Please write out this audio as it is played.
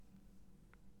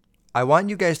I want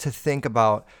you guys to think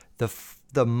about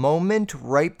the moment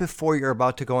right before you're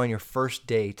about to go on your first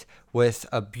date with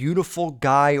a beautiful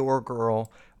guy or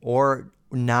girl or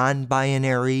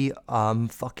non-binary,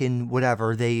 fucking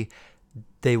whatever they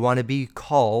want to be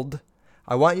called.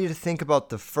 I want you to think about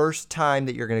the first time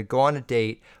that you're going to go on a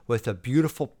date with a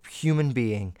beautiful human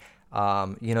being.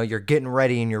 You're getting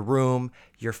ready in your room.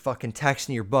 You're fucking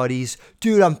texting your buddies,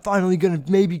 dude, I'm finally going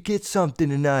to maybe get something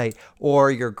tonight. Or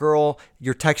you're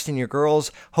texting your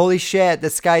girls, holy shit,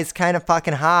 this guy's kind of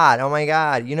fucking hot. Oh my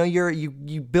God.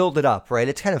 You build it up, right?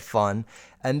 It's kind of fun.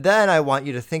 And then I want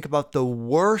you to think about the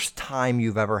worst time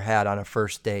you've ever had on a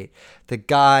first date. The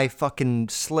guy fucking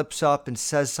slips up and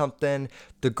says something.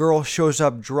 The girl shows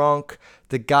up drunk.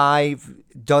 The guy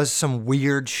does some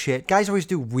weird shit. Guys always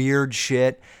do weird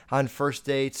shit on first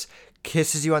dates.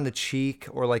 Kisses you on the cheek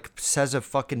or like says a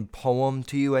fucking poem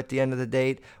to you at the end of the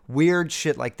date. Weird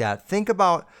shit like that. Think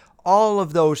about all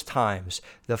of those times.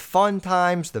 The fun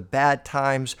times, the bad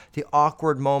times, the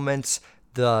awkward moments,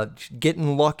 the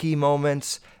getting lucky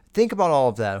moments. Think about all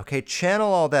of that, okay?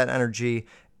 Channel all that energy.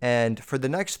 And for the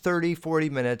next 30, 40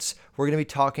 minutes, we're going to be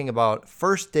talking about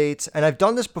first dates. And I've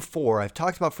done this before. I've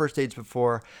talked about first dates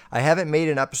before. I haven't made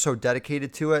an episode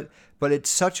dedicated to it, but it's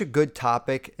such a good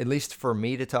topic, at least for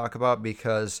me to talk about,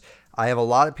 because I have a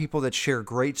lot of people that share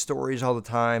great stories all the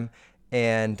time.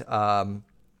 And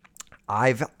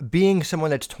being someone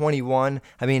that's 21,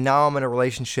 I mean, now I'm in a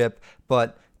relationship,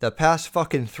 but the past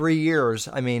fucking 3 years,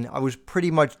 I mean, I was pretty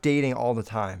much dating all the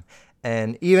time.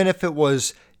 And even if it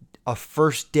was a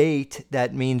first date,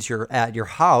 that means you're at your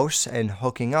house and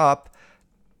hooking up,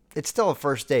 it's still a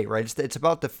first date, right? It's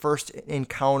about the first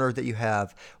encounter that you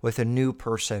have with a new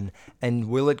person. And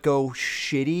will it go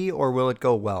shitty or will it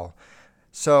go well?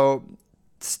 So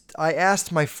I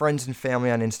asked my friends and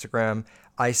family on Instagram,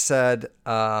 I said,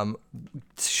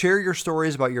 share your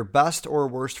stories about your best or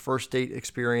worst first date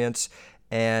experience,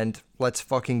 and let's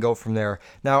fucking go from there.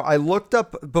 Now, I looked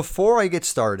up, before I get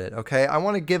started, okay, I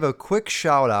want to give a quick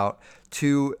shout out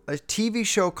to a TV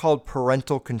show called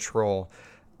Parental Control.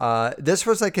 This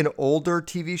was like an older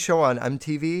TV show on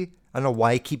MTV. I don't know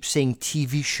why I keep saying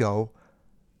TV show.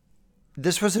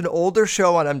 This was an older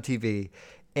show on MTV.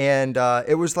 And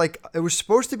it was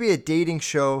supposed to be a dating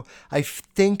show. I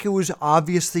think it was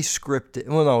obviously scripted.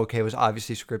 Well, no, okay, it was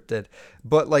obviously scripted.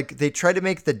 But like they tried to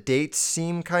make the dates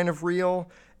seem kind of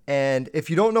real. And if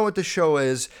you don't know what the show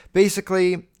is,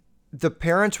 basically the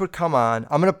parents would come on.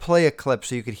 I'm going to play a clip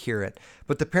so you could hear it.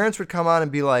 But the parents would come on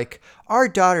and be like, our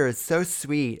daughter is so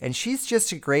sweet and she's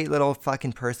just a great little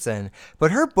fucking person,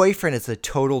 but her boyfriend is a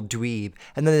total dweeb.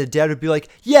 And then the dad would be like,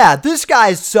 yeah, this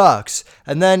guy sucks.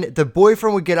 And then the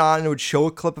boyfriend would get on and would show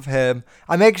a clip of him.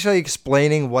 I'm actually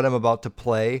explaining what I'm about to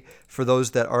play for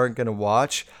those that aren't going to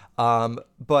watch.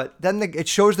 But then it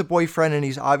shows the boyfriend and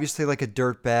he's obviously like a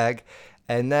dirtbag.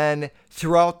 And then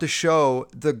throughout the show,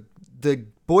 the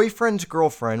boyfriend's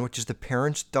girlfriend, which is the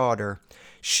parent's daughter,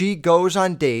 she goes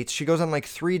on dates. She goes on like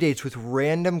 3 dates with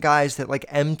random guys that like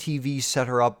MTV set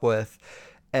her up with.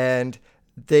 And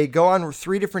they go on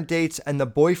 3 different dates and the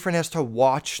boyfriend has to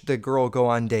watch the girl go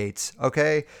on dates.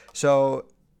 Okay. So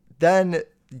then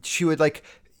she would at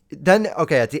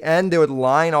the end, they would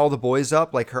line all the boys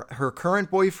up, like her current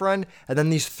boyfriend, and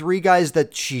then these 3 guys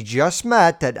that she just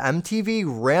met that MTV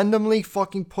randomly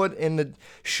fucking put in the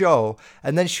show.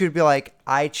 And then she would be like,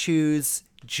 I choose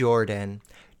Jordan.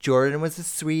 Jordan was a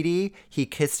sweetie. He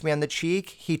kissed me on the cheek.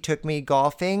 He took me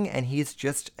golfing, and he's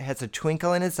just has a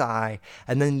twinkle in his eye.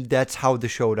 And then that's how the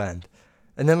show would end.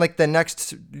 And then like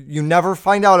you never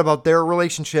find out about their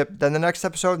relationship. Then the next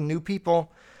episode, new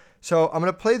people. So I'm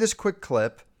gonna play this quick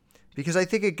clip because I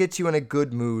think it gets you in a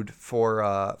good mood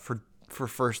for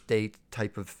first date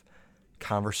type of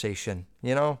conversation.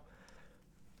 You know.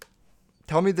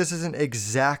 Tell me this isn't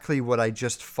exactly what I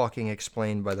just fucking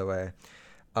explained, by the way.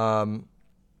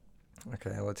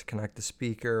 Okay, let's connect the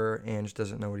speaker. Ange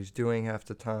doesn't know what he's doing half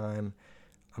the time.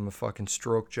 I'm a fucking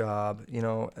stroke job.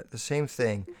 The same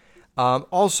thing.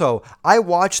 Also, I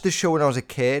watched the show when I was a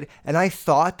kid, and I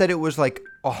thought that it was like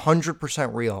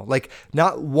 100% real. Like,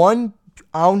 not 1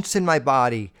 ounce in my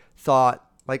body thought,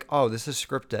 like, oh, this is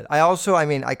scripted.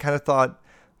 I kind of thought,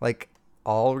 like,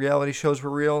 all reality shows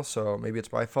were real, so maybe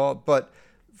it's my fault. But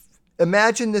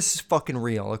imagine this is fucking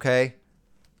real, okay?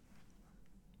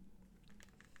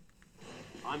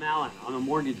 I'm Alan. I'm a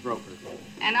mortgage broker.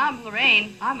 And I'm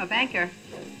Lorraine. I'm a banker.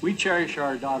 We cherish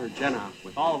our daughter, Jenna,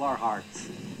 with all of our hearts.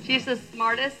 She's the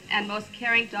smartest and most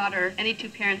caring daughter any 2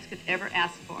 parents could ever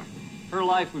ask for. Her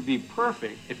life would be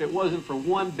perfect if it wasn't for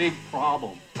one big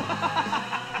problem.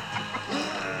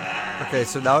 Okay,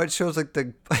 so now it shows like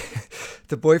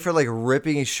the boyfriend like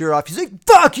ripping his shirt off. He's like,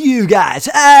 "Fuck you guys!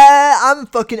 I'm a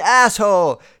fucking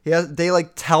asshole." They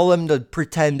like tell him to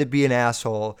pretend to be an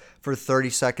asshole for 30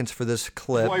 seconds for this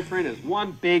clip. Boyfriend is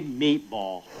one big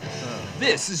meatball.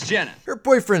 This is Jenna. Her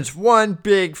boyfriend's one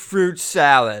big fruit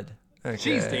salad. Okay.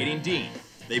 She's dating Dean.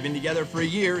 They've been together for a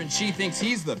year, and she thinks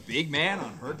he's the big man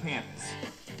on her campus.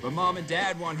 But Mom and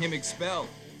Dad want him expelled,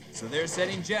 so they're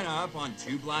setting Jenna up on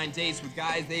 2 blind dates with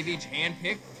guys they've each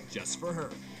handpicked just for her.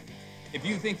 If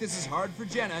you think this is hard for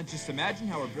Jenna, just imagine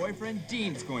how her boyfriend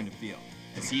Dean's going to feel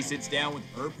as he sits down with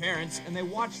her parents and they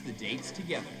watch the dates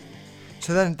together.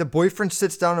 So then the boyfriend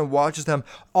sits down and watches them.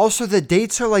 Also, the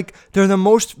dates are like, they're the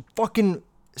most fucking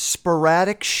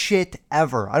sporadic shit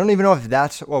ever. I don't even know if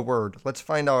that's a word. Let's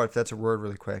find out if that's a word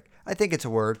really quick. I think it's a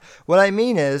word. What I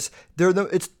mean is,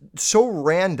 it's so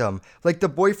random. Like the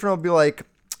boyfriend will be like,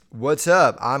 "What's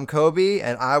up? I'm Kobe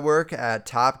and I work at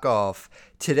Top Golf.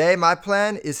 Today my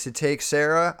plan is to take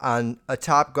Sarah on a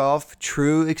Top Golf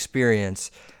true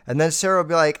experience." And then Sarah will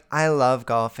be like, "I love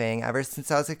golfing. Ever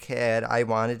since I was a kid, I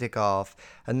wanted to golf."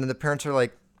 And then the parents are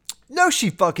like, "No,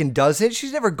 she fucking doesn't.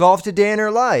 She's never golfed a day in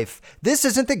her life. This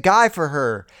isn't the guy for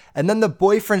her." And then the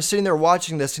boyfriend's sitting there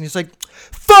watching this and he's like,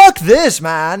 "Fuck this,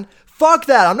 man. Fuck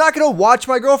that. I'm not going to watch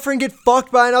my girlfriend get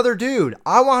fucked by another dude.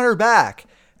 I want her back."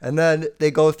 And then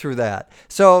they go through that.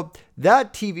 So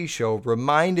that TV show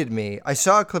reminded me, I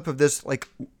saw a clip of this like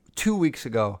 2 weeks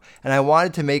ago, and I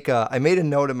wanted to I made a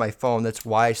note in my phone. That's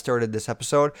why I started this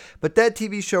episode. But that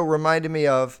TV show reminded me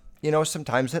of,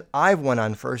 sometimes that I've went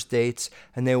on first dates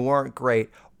and they weren't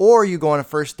great. Or you go on a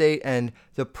first date and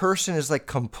the person is like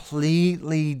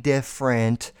completely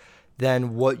different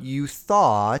than what you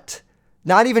thought.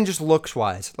 Not even just looks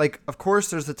wise. Like, of course,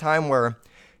 there's the time where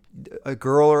a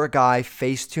girl or a guy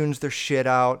face tunes their shit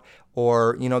out,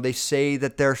 or they say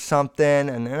that they're something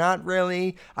and they're not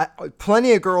really.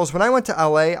 Plenty of girls, when I went to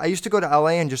LA, I used to go to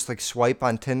LA and just like swipe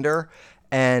on Tinder,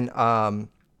 and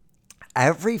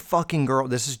every fucking girl,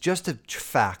 this is just a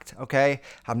fact, okay?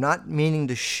 I'm not meaning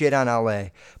to shit on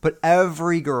LA, but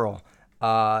every girl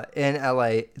in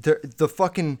LA,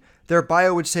 their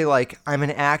bio would say like, "I'm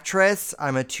an actress,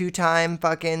 I'm a 2-time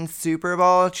fucking Super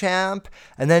Bowl champ."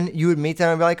 And then you would meet them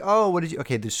and be like, "Oh, what did you..."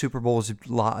 Okay, the Super Bowl is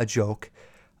a joke.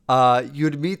 You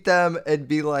would meet them and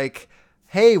be like,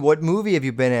 "Hey, what movie have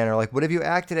you been in?" Or like, "What have you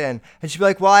acted in?" And she'd be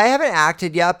like, "Well, I haven't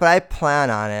acted yet, but I plan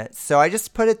on it. So I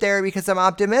just put it there because I'm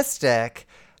optimistic."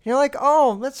 And you're like,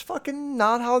 "Oh, that's fucking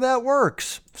not how that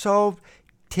works. So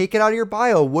take it out of your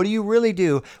bio. What do you really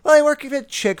do?" "Well, I work at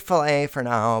Chick-fil-A for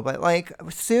now, but like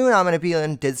soon I'm going to be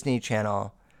on Disney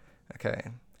Channel." Okay.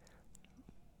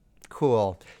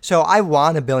 Cool. So I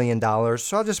want $1 billion,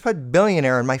 so I'll just put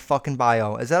billionaire in my fucking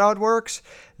bio. Is that how it works?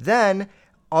 Then,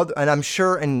 and I'm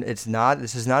sure, and this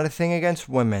is not a thing against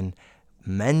women.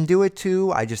 Men do it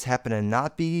too. I just happen to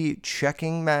not be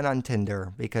checking men on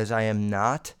Tinder because I am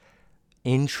not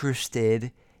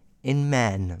interested in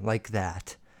men like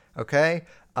that. Okay?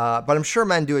 But I'm sure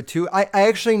men do it too. I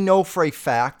actually know for a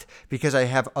fact, because I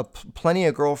have plenty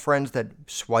of girlfriends that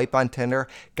swipe on Tinder.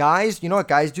 Guys, you know what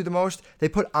guys do the most? They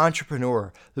put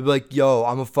entrepreneur. They'll be like, "Yo,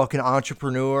 I'm a fucking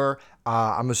entrepreneur.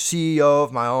 I'm a CEO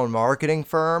of my own marketing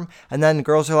firm." And then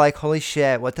girls are like, "Holy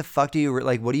shit, what the fuck do you,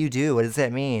 like, what do you do? What does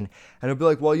that mean?" And it'll be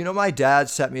like, "Well, my dad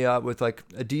set me up with like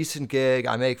a decent gig.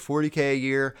 I make $40K a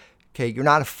year." Okay, you're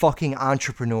not a fucking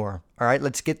entrepreneur. All right,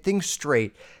 let's get things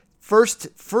straight.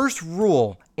 First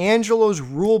rule, Angelo's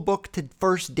rule book to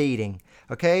first dating,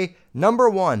 okay? Number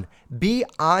 1, be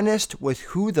honest with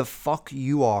who the fuck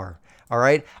you are, all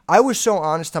right? I was so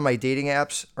honest on my dating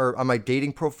apps, or on my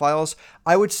dating profiles.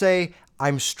 I would say,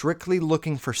 "I'm strictly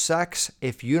looking for sex.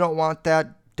 If you don't want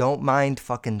that, don't mind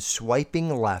fucking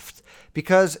swiping left."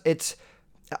 Because it's,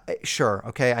 sure,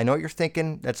 okay, I know what you're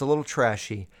thinking. That's a little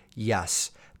trashy.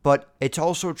 Yes. But it's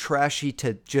also trashy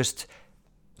to just,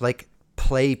 like,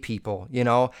 play people,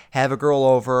 have a girl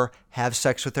over, have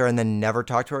sex with her, and then never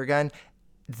talk to her again.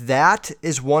 That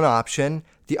is one option.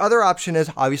 The other option is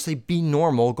obviously be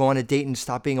normal, go on a date and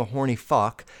stop being a horny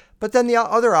fuck. But then the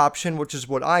other option, which is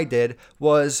what I did,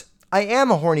 was I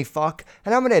am a horny fuck,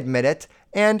 and I'm going to admit it,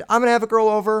 and I'm going to have a girl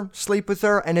over, sleep with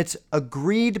her, and it's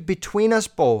agreed between us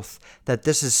both that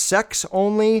this is sex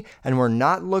only, and we're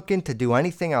not looking to do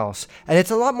anything else. And it's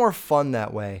a lot more fun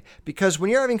that way, because when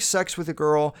you're having sex with a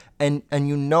girl, and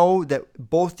you know that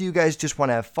both of you guys just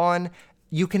want to have fun,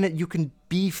 you can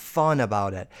be fun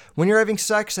about it. When you're having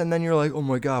sex and then you're like, "Oh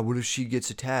my God, what if she gets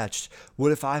attached?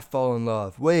 What if I fall in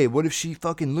love? Wait, what if she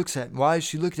fucking why is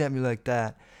she looking at me like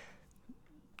that?"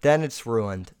 then it's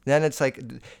ruined. Then it's like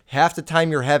half the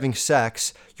time you're having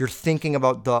sex, you're thinking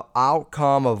about the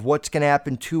outcome of what's going to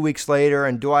happen 2 weeks later,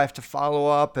 and do I have to follow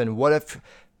up, and what if,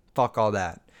 fuck all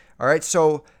that. All right,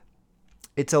 so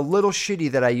it's a little shitty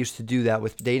that I used to do that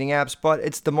with dating apps, but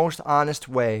it's the most honest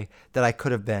way that I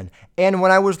could have been. And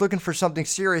when I was looking for something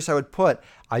serious, I would put,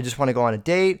 I just want to go on a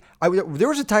date. There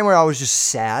was a time where I was just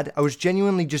sad. I was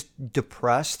genuinely just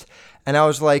depressed, and I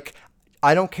was like,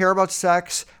 I don't care about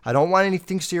sex. I don't want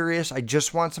anything serious. I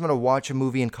just want someone to watch a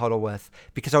movie and cuddle with,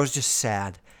 because I was just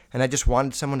sad. And I just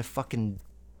wanted someone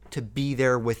to be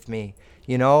there with me,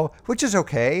 you know, which is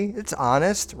okay. It's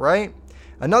honest, right?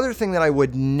 Another thing that I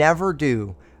would never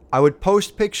do, I would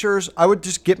post pictures. I would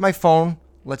just get my phone.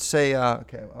 Let's say,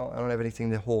 okay, well, I don't have anything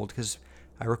to hold because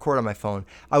I record on my phone.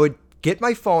 I would get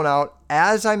my phone out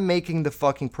as I'm making the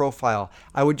fucking profile.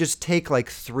 I would just take like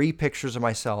 3 pictures of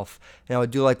myself, and I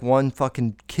would do like one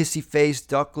fucking kissy face,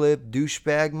 duck lip,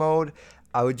 douchebag mode.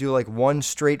 I would do like one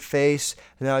straight face,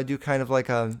 and then I would do kind of like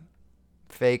a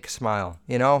fake smile,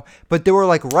 you know? But they were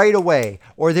like right away,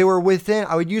 or they were within,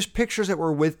 I would use pictures that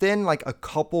were within like a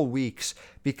couple weeks,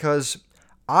 because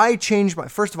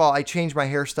first of all, I changed my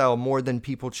hairstyle more than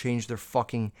people change their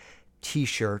fucking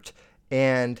t-shirt.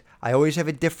 And I always have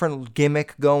a different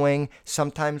gimmick going.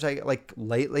 Sometimes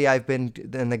lately I've been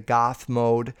in the goth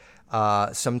mode.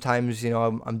 Sometimes, you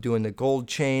know, I'm doing the gold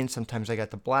chain. Sometimes I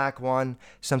got the black one.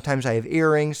 Sometimes I have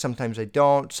earrings. Sometimes I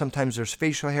don't. Sometimes there's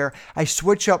facial hair. I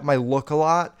switch up my look a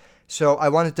lot. So I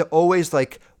wanted to always,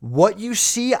 like, what you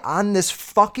see on this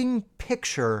fucking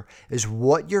picture is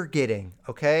what you're getting,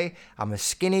 okay? I'm a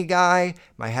skinny guy.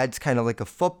 My head's kind of like a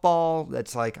football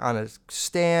that's like on a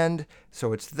stand.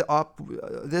 So it's up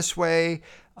this way.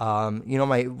 You know,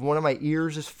 one of my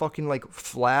ears is fucking like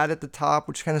flat at the top,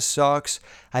 which kind of sucks.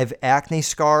 I have acne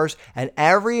scars, and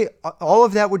all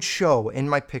of that would show in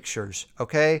my pictures,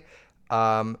 okay?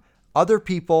 Other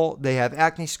people, they have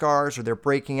acne scars, or they're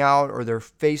breaking out, or their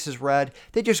face is red.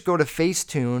 They just go to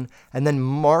Facetune and then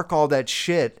mark all that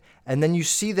shit. And then you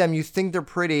see them, you think they're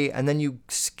pretty, and then you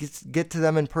get to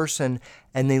them in person,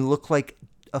 and they look like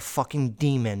a fucking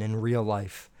demon in real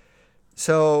life.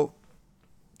 So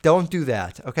don't do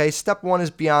that, okay? Step 1 is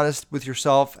be honest with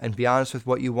yourself and be honest with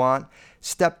what you want.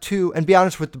 Step 2, and be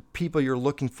honest with the people you're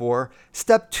looking for.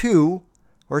 Step 2,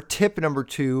 or tip number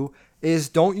 2, is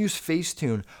don't use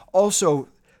Facetune. Also,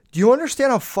 do you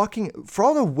understand how for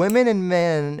all the women and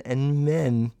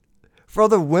men, for all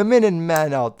the women and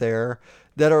men out there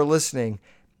that are listening,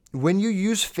 when you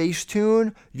use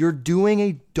Facetune, you're doing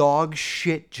a dog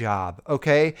shit job,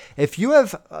 okay? If you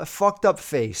have a fucked up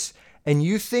face and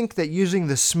you think that using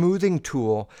the smoothing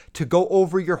tool to go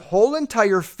over your whole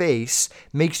entire face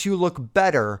makes you look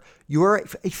better, you're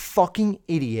a fucking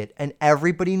idiot, and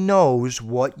everybody knows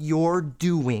what you're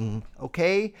doing,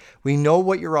 okay? We know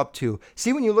what you're up to.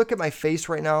 See, when you look at my face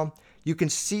right now, you can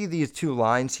see these 2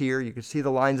 lines here. You can see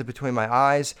the lines between my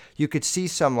eyes. You could see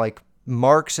some like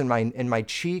marks in my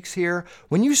cheeks here.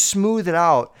 When you smooth it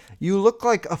out, you look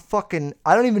like a fucking,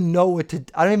 I don't even know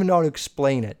how to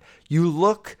explain it. You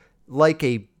look like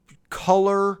a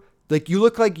color, like you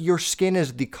look like your skin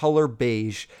is the color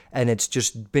beige and it's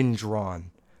just been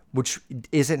drawn, which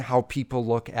isn't how people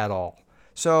look at all.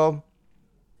 So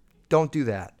don't do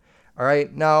that. All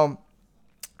right. Now,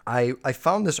 I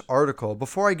found this article.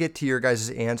 Before I get to your guys'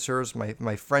 answers,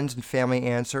 my friends and family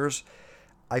answers,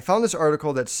 I found this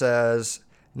article that says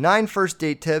 9 first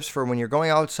date tips for when you're going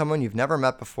out with someone you've never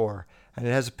met before. And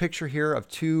it has a picture here of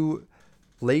 2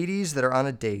 ladies that are on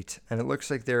a date, and it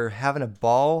looks like they're having a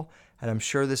ball, and I'm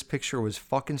sure this picture was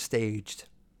fucking staged,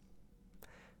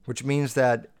 which means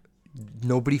that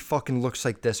nobody fucking looks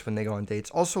like this when they go on dates.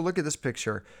 Also, look at this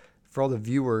picture for all the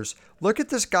viewers. Look at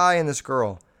this guy and this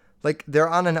girl. Like, they're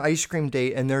on an ice cream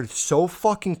date, and they're so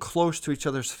fucking close to each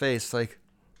other's face. Like,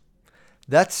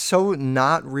 that's so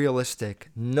not realistic.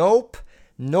 Nope.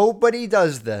 Nobody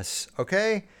does this,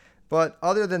 okay? But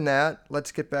other than that,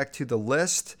 let's get back to the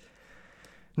list.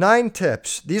 9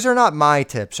 tips. These are not my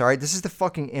tips, all right? This is the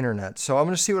fucking internet, so I'm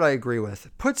going to see what I agree with.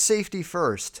 Put safety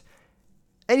first.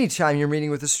 Anytime you're meeting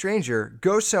with a stranger,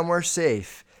 go somewhere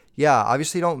safe. Yeah,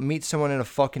 obviously don't meet someone in a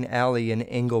fucking alley in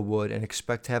Inglewood and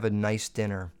expect to have a nice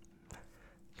dinner.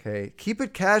 Okay, keep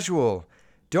it casual.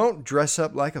 Don't dress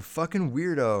up like a fucking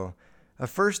weirdo. A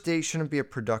first date shouldn't be a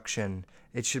production.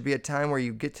 It should be a time where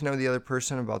you get to know the other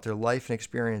person about their life and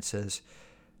experiences.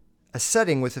 A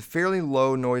setting with a fairly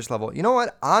low noise level. You know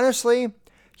what? Honestly,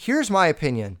 here's my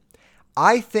opinion.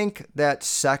 I think that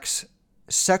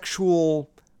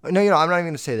I'm not even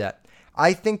going to say that.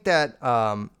 I think that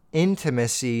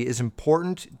intimacy is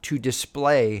important to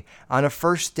display on a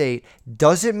first date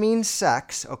doesn't mean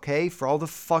sex, okay? For all the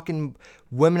fucking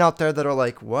women out there that are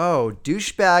like, whoa,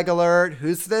 douchebag alert,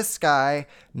 who's this guy?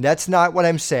 That's not what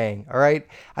I'm saying, all right?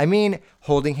 I mean,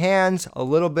 holding hands, a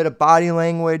little bit of body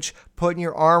language, putting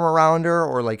your arm around her,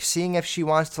 or like seeing if she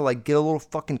wants to like get a little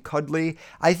fucking cuddly.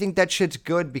 I think that shit's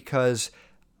good because,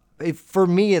 for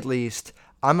me at least,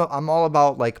 I'm all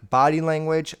about like body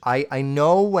language. I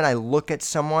know when I look at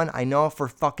someone, I know if we're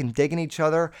fucking digging each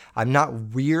other. I'm not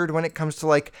weird when it comes to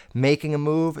like making a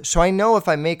move. So I know if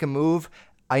I make a move,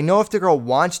 I know if the girl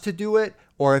wants to do it,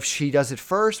 or if she does it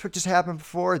first, which has happened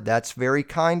before, that's very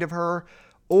kind of her.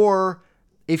 Or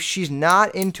if she's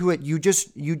not into it, you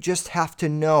just have to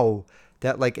know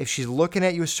that like if she's looking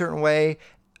at you a certain way,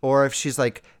 or if she's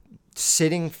like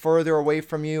sitting further away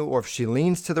from you, or if she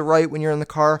leans to the right when you're in the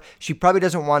car, she probably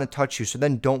doesn't want to touch you. So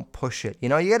then don't push it. You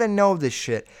know, you got to know this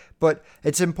shit. But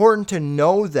it's important to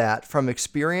know that from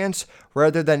experience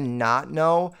rather than not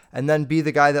know and then be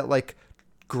the guy that like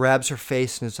grabs her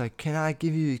face and is like, can I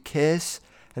give you a kiss?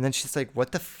 And then she's like,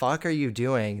 what the fuck are you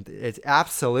doing? It's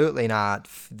absolutely not.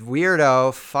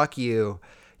 Weirdo, fuck you.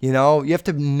 You know, you have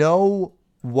to know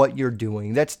what you're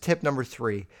doing. That's tip number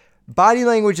 3. Body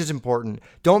language is important.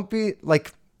 Don't be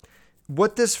like,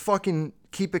 what this fucking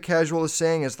Keep It Casual is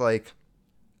saying is like,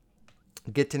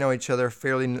 get to know each other,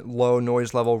 fairly low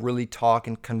noise level, really talk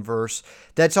and converse.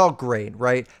 That's all great,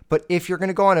 right? But if you're going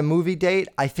to go on a movie date,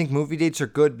 I think movie dates are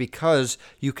good because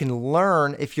you can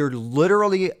learn if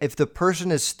the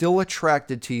person is still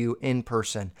attracted to you in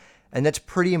person. And that's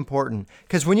pretty important.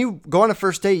 Because when you go on a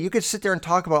first date, you could sit there and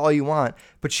talk about all you want,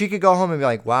 but she could go home and be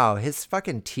like, wow, his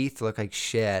fucking teeth look like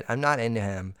shit. I'm not into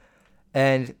him.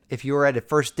 And if you were at a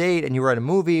first date and you were at a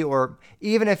movie, or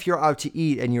even if you're out to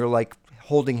eat and you're like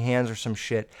holding hands or some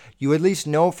shit, you at least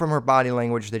know from her body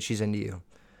language that she's into you.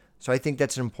 So I think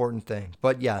that's an important thing.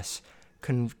 But yes,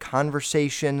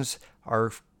 conversations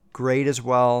are great as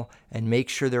well, and make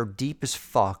sure they're deep as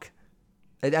fuck.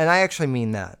 And I actually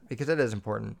mean that because that is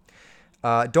important.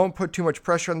 Don't put too much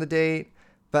pressure on the date.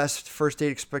 Best first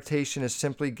date expectation is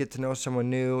simply get to know someone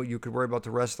new. You could worry about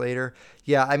the rest later.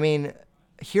 Yeah, I mean,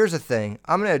 here's the thing.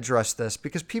 I'm going to address this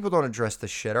because people don't address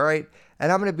this shit, all right?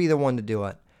 And I'm going to be the one to do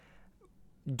it.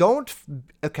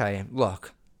 Okay,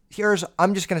 look.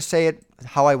 I'm just going to say it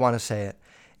how I want to say it.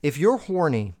 If you're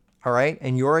horny, all right,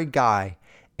 and you're a guy,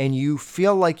 and you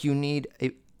feel like you need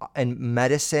a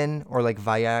medicine or like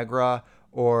Viagra,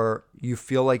 or you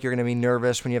feel like you're going to be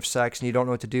nervous when you have sex and you don't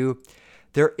know what to do,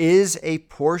 there is a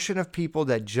portion of people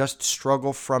that just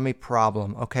struggle from a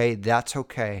problem, okay? That's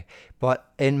okay.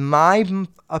 But in my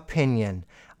opinion,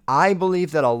 I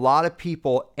believe that a lot of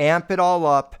people amp it all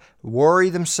up, worry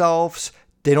themselves.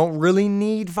 They don't really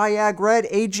need Viagra at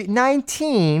age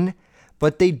 19,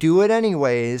 but they do it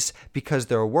anyways because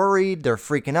they're worried, they're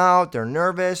freaking out, they're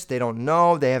nervous, they don't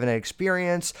know, they haven't had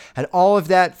experience, and all of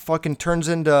that fucking turns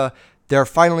into they're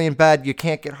finally in bed, you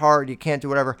can't get hard, you can't do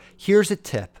whatever. Here's a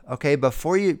tip, okay?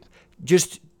 Before you,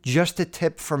 just a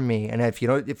tip from me, and if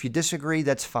you disagree,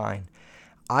 that's fine.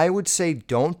 I would say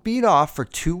don't beat off for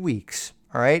 2 weeks,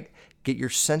 all right? Get your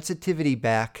sensitivity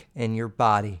back in your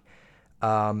body.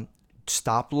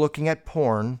 Stop looking at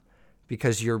porn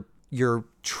because you're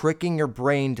tricking your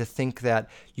brain to think that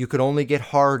you could only get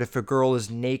hard if a girl is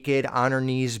naked on her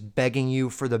knees begging you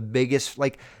for the biggest,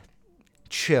 like,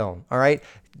 chill, all right?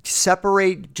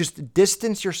 Separate, just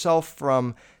distance yourself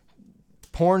from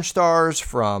porn stars,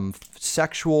 from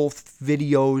sexual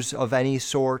videos of any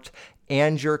sort,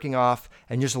 and jerking off,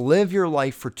 and just live your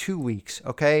life for 2 weeks,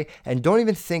 okay? And don't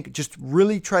even think, just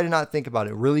really try to not think about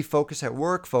it. Really focus at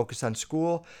work, focus on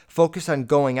school, focus on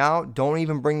going out. Don't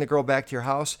even bring the girl back to your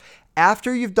house.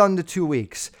 After you've done the 2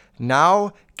 weeks,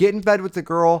 now get in bed with the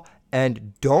girl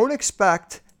and don't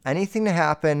expect anything to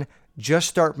happen. Just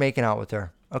start making out with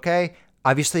her, okay?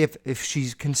 Obviously, if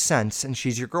she consents and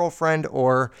she's your girlfriend,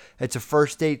 or it's a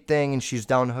first date thing and she's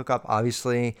down to hook up,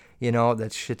 obviously,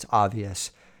 that shit's obvious.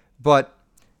 But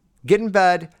get in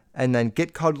bed and then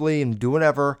get cuddly and do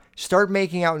whatever. Start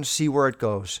making out and see where it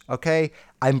goes, okay?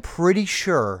 I'm pretty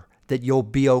sure that you'll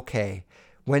be okay.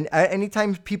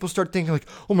 Anytime people start thinking like,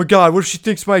 oh my God, what if she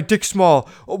thinks my dick's small?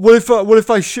 What if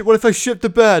I shit the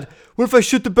bed? What if I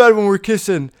shit the bed when we're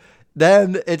kissing?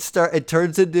 Then it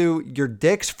turns into your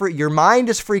mind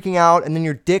is freaking out, and then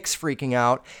your dick's freaking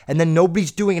out, and then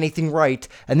nobody's doing anything right,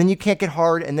 and then you can't get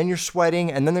hard, and then you're sweating,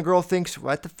 and then the girl thinks,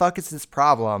 what the fuck is this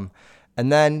problem?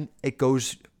 And then it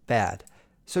goes bad.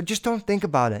 So just don't think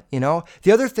about it,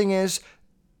 The other thing is,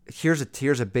 here's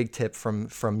a big tip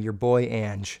from your boy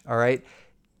Ange, all right?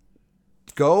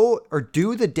 Go or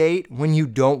do the date when you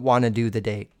don't want to do the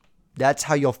date. That's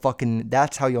how you'll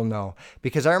know.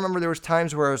 Because I remember there was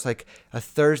times where it was like a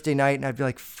Thursday night and I'd be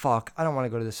like, fuck, I don't want to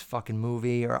go to this fucking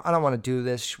movie, or I don't want to do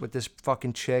this with this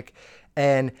fucking chick.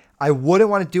 And I wouldn't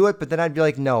want to do it, but then I'd be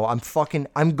like, no,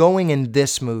 I'm going in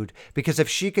this mood. Because if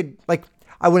she could, like,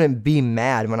 I wouldn't be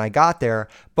mad when I got there,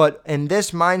 but in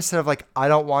this mindset of like, I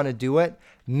don't want to do it,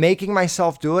 making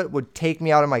myself do it would take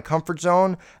me out of my comfort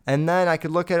zone. And then I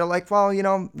could look at it like, well,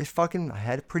 I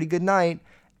had a pretty good night.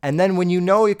 And then when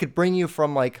it could bring you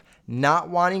from like not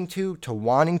wanting to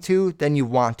wanting to, then you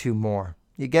want to more.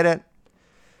 You get it?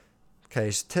 Okay,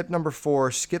 so tip number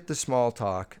 4, skip the small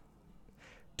talk.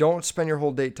 Don't spend your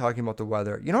whole date talking about the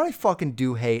weather. You know what I fucking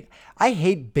do hate? I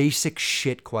hate basic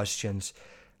shit questions.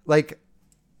 Like,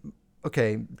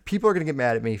 okay, people are going to get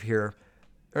mad at me here.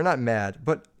 They're not mad,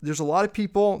 but there's a lot of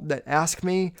people that ask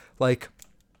me like,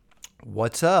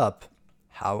 what's up?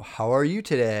 How are you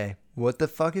today? What the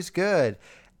fuck is good?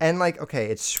 And like, okay,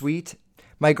 it's sweet.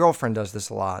 My girlfriend does this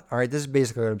a lot. All right, this is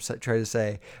basically what I'm trying to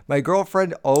say. My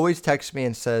girlfriend always texts me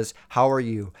and says, how are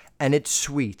you? And it's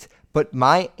sweet. But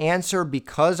my answer,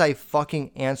 because I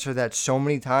fucking answer that so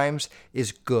many times,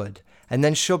 is good. And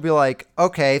then she'll be like,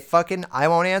 okay, fucking, I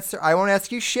won't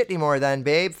ask you shit anymore then,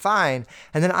 babe, fine.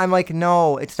 And then I'm like,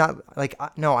 no, it's not, like,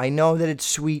 no, I know that it's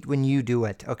sweet when you do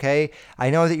it, okay? I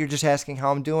know that you're just asking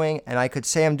how I'm doing, and I could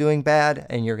say I'm doing bad,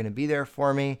 and you're going to be there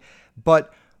for me.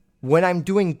 But when I'm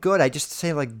doing good, I just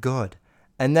say like good.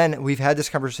 And then we've had this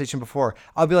conversation before.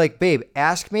 I'll be like, babe,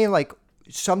 ask me like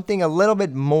something a little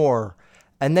bit more.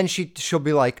 And then she'll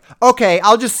be like, okay,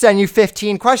 I'll just send you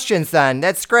 15 questions then.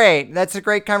 That's great. That's a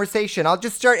great conversation. I'll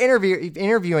just start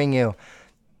interviewing you.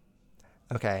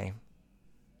 Okay.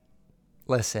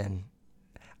 Listen,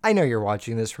 I know you're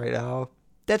watching this right now.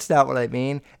 That's not what I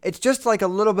mean. It's just like a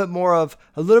little bit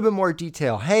more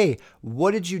detail. Hey,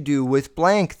 what did you do with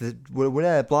blank?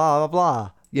 Blah, blah,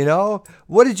 blah. You know?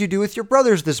 What did you do with your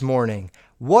brothers this morning?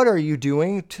 What are you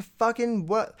doing to fucking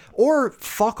what? Or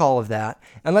fuck all of that.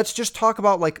 And let's just talk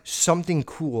about like something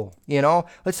cool, you know?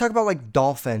 Let's talk about like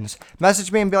dolphins.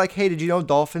 Message me and be like, hey, did you know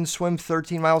dolphins swim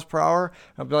 13 miles per hour?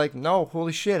 I'll be like, no,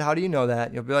 holy shit, how do you know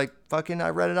that? You'll be like, fucking, I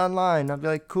read it online. I'll be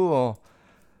like, cool.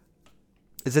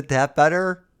 Is it that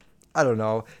better? I don't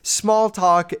know. Small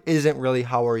talk isn't really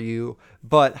how are you,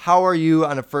 but how are you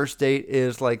on a first date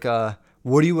is like,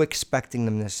 what are you expecting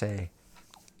them to say?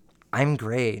 I'm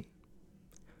great.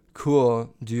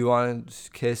 Cool. Do you want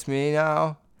to kiss me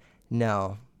now?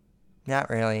 No, not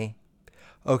really.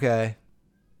 Okay.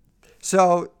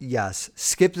 So, yes,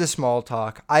 skip the small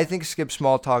talk. I think skip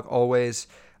small talk always.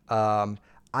 I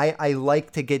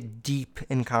like to get deep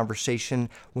in conversation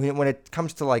when it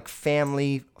comes to like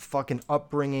family, fucking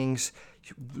upbringings,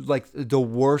 like the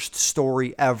worst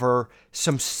story ever,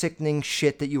 some sickening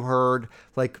shit that you heard,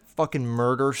 like fucking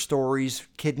murder stories,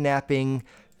 kidnapping.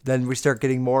 Then we start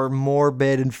getting more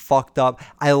morbid and fucked up.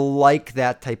 I like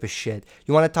that type of shit.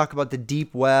 You want to talk about the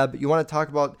deep web? You want to talk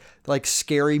about like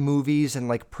scary movies and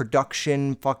like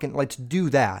production? Fucking let's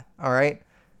do that. All right.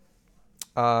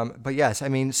 But yes, I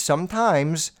mean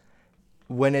sometimes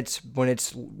when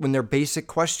they're basic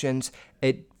questions,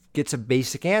 it gets a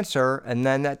basic answer, and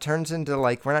then that turns into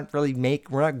like we're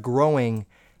not growing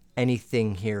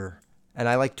anything here. And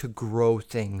I like to grow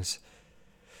things.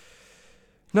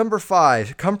 Number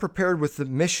 5, come prepared with the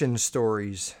mission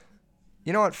stories.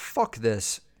 You know what? Fuck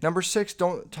this. Number 6,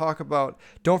 don't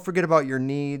forget about your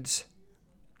needs.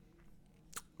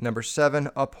 Number 7,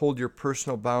 uphold your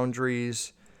personal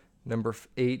boundaries. Number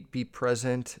 8, be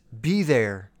present. Be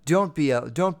there. Don't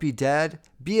be dead.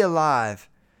 Be alive.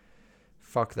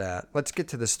 Fuck that. Let's get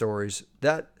to the stories.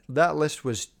 That list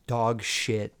was dog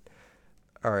shit.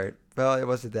 All right. Well, it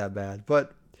wasn't that bad,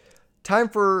 but time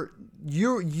for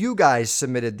you guys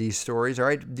submitted these stories, all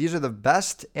right? These are the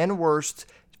best and worst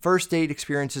first date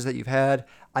experiences that you've had.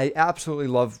 I absolutely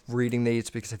love reading these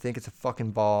because I think it's a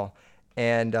fucking ball.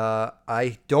 And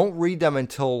I don't read them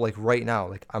until like right now.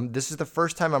 Like this is the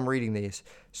first time I'm reading these.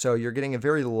 So you're getting a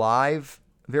very live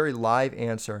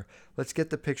answer. Let's get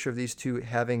the picture of these two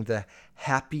having the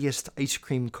happiest ice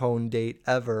cream cone date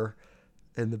ever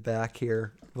in the back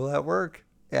here. Will that work?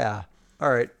 Yeah.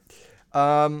 All right.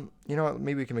 You know what?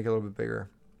 Maybe we can make it a little bit bigger.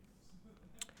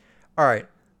 All right.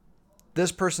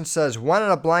 This person says, went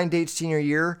on a blind date senior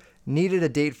year, needed a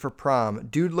date for prom.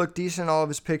 Dude looked decent in all of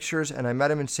his pictures, and I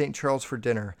met him in St. Charles for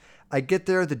dinner. I get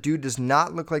there, the dude does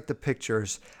not look like the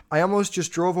pictures. I almost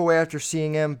just drove away after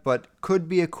seeing him, but could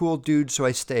be a cool dude, so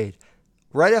I stayed.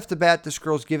 Right off the bat, this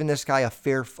girl's giving this guy a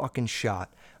fair fucking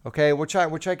shot. Okay, which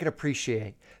I could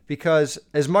appreciate. Because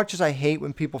as much as I hate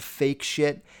when people fake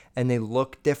shit and they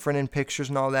look different in pictures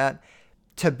and all that,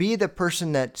 to be the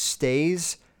person that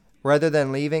stays rather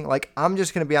than leaving. Like, I'm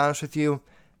just going to be honest with you.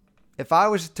 If I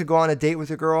was to go on a date with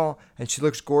a girl and she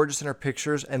looks gorgeous in her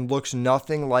pictures and looks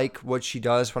nothing like what she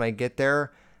does when I get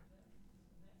there,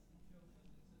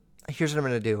 here's what I'm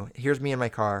going to do. Here's me in my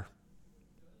car.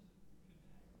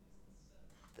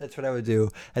 That's what I would do.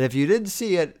 And if you didn't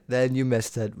see it, then you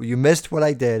missed it. You missed what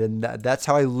I did. And that's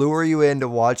how I lure you into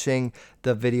watching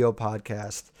the video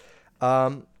podcast.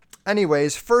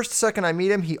 Anyways, first second I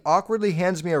meet him, he awkwardly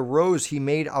hands me a rose he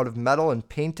made out of metal and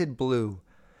painted blue.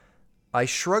 I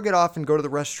shrug it off and go to the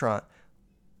restaurant.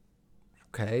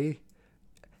 Okay.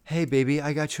 Hey, baby,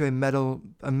 I got you a metal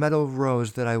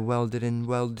rose that I welded in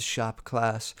weld shop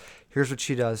class. Here's what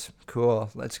she does.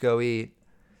 Cool. Let's go eat.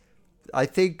 I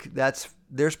think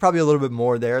there's probably a little bit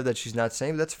more there that she's not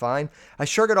saying, but that's fine. I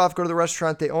shrug it off, go to the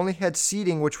restaurant. They only had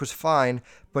seating, which was fine,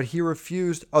 but he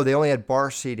refused. Oh, they only had bar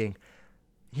seating.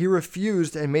 He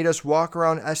refused and made us walk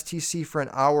around STC for an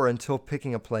hour until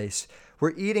picking a place.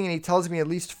 We're eating and he tells me at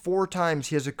least 4 times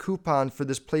he has a coupon for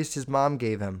this place his mom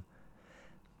gave him.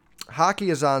 Hockey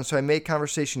is on, so I make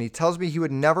conversation. He tells me he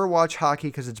would never watch hockey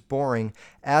because it's boring,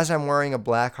 as I'm wearing a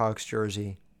Blackhawks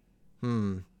jersey.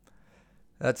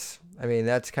 That's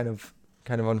kind of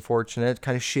unfortunate,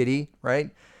 kind of shitty, right?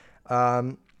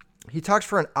 He talks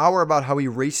for an hour about how he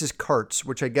races karts,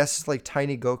 which I guess is like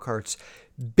tiny go-karts.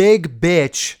 Big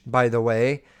bitch, by the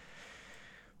way.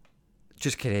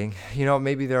 Just kidding. You know,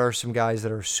 maybe there are some guys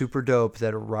that are super dope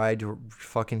that ride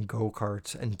fucking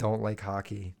go-karts and don't like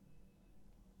hockey.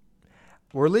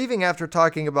 We're leaving after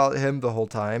talking about him the whole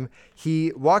time.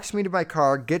 He walks me to my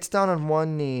car, gets down on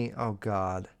one knee. Oh,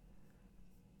 God.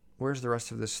 Where's the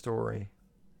rest of this story?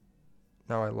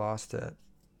 Now I lost it.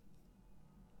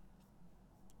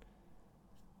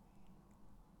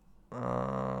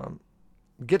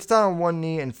 Gets down on one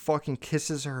knee and fucking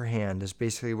kisses her hand is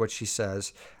basically what she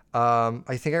says.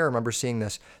 I think I remember seeing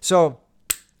this. So,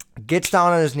 gets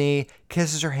down on his knee,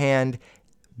 kisses her hand.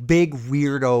 Big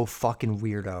weirdo, fucking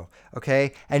weirdo.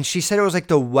 Okay? And she said it was like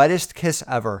the wettest kiss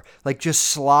ever. Like just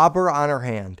slobber on her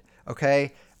hand.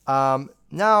 Okay?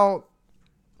 Now,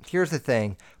 here's the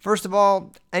thing. First of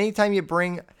all, anytime you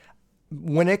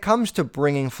when it comes to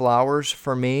bringing flowers,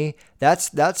 for me,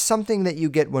 that's something that you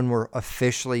get when we're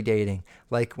officially dating.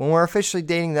 Like, when we're officially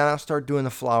dating, then I'll start doing the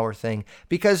flower thing.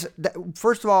 Because,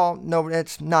 first of all, no,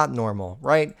 it's not normal,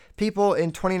 right? People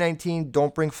in 2019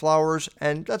 don't bring flowers,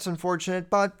 and that's unfortunate,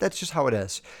 but that's just how it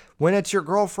is. When it's your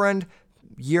girlfriend,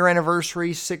 year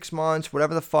anniversary, 6 months,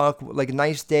 whatever the fuck, like a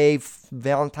nice day,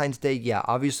 Valentine's Day, yeah,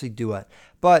 obviously do it.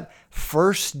 But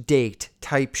first date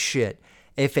type shit.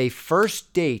 If a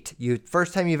first date,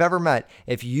 first time you've ever met,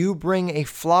 if you bring a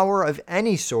flower of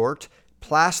any sort,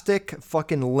 plastic,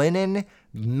 fucking linen,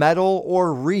 metal,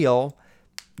 or real,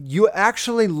 you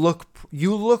actually look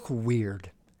weird.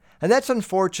 And that's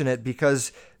unfortunate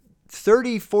because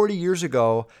 30, 40 years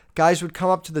ago, guys would come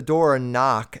up to the door and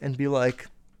knock and be like,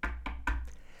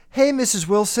 "Hey, Mrs.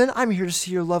 Wilson, I'm here to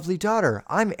see your lovely daughter.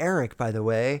 I'm Eric, by the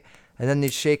way." And then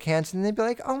they'd shake hands and they'd be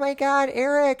like, "Oh my God,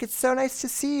 Eric, it's so nice to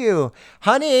see you.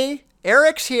 Honey,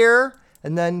 Eric's here."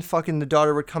 And then fucking the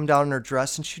daughter would come down in her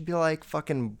dress and she'd be like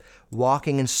fucking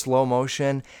walking in slow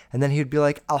motion. And then he'd be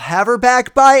like, "I'll have her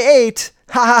back by 8.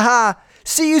 Ha ha ha.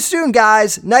 See you soon,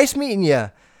 guys. Nice meeting you."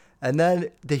 And then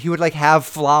he would like have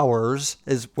flowers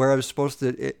is where I was supposed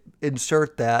to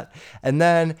insert that. And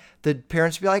then the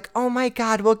parents would be like, "Oh my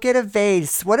God, we'll get a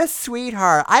vase. What a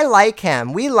sweetheart. I like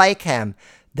him. We like him."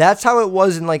 That's how it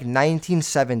was in like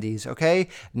 1970s, okay?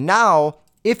 Now,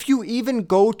 if you even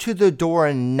go to the door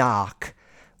and knock,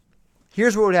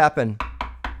 here's what would happen.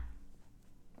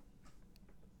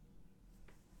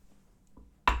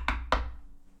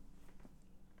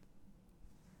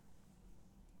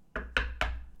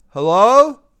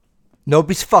 Hello?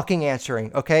 Nobody's fucking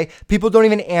answering, okay? People don't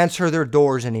even answer their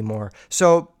doors anymore.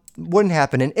 So, wouldn't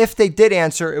happen. And if they did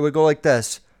answer, it would go like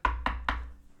this.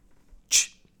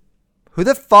 "Who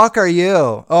the fuck are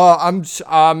you?" "Oh,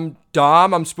 I'm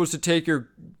Dom. I'm supposed to take your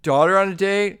daughter on a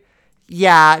date."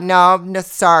 "Yeah, no,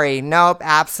 sorry. Nope,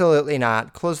 absolutely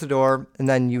not." Close the door, and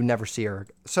then you never see her.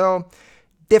 So,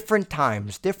 different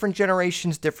times, different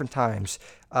generations, different times.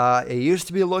 It used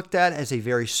to be looked at as a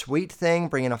very sweet thing,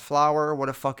 bringing a flower. What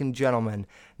a fucking gentleman.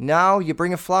 Now, you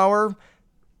bring a flower,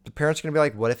 the parents are going to be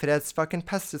like, "What if it has fucking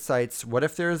pesticides? What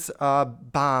if there's a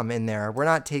bomb in there? We're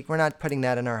not putting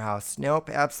that in our house."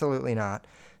 Nope, absolutely not.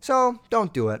 So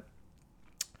don't do it.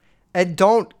 And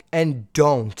don't.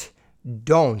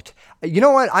 You know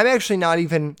what? I'm actually not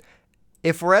even,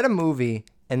 if we're at a movie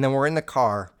and then we're in the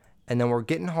car and then we're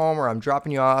getting home or I'm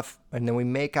dropping you off and then we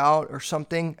make out or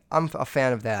something, I'm a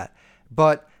fan of that.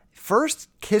 But first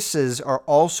kisses are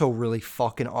also really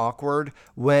fucking awkward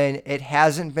when it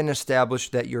hasn't been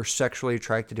established that you're sexually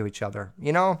attracted to each other,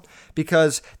 you know?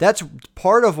 Because that's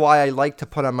part of why I like to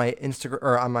put on my Instagram,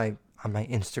 or on my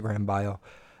Instagram bio,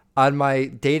 on my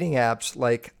dating apps,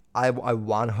 like, I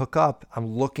want to hook up. I'm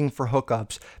looking for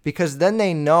hookups, because then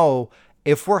they know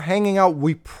if we're hanging out,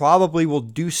 we probably will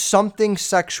do something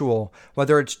sexual,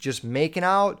 whether it's just making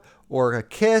out or a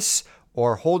kiss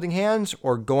or holding hands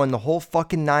or going the whole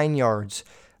fucking 9 yards.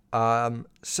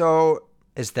 So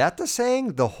is that the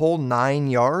saying? The whole 9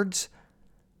 yards?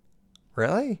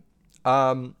 Really?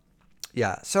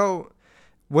 Yeah. So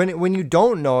when you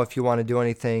don't know if you want to do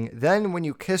anything, then when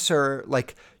you kiss her,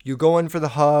 like, you go in for the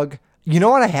hug. You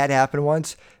know what I had happen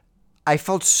once? I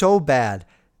felt so bad.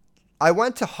 I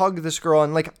went to hug this girl,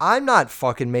 and, like, I'm not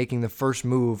fucking making the first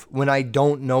move when I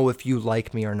don't know if you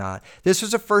like me or not. This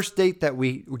was a first date that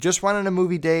we just went on a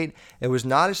movie date. It was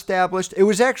not established. It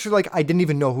was actually like I didn't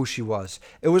even know who she was.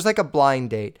 It was like a blind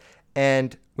date.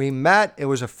 And we met. It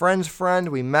was a friend's friend.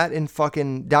 We met in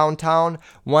fucking downtown,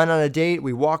 went on a date.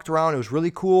 We walked around. It was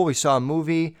really cool. We saw a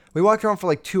movie. We walked around for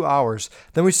like 2 hours.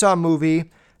 Then we saw a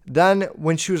movie. Then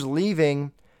when she was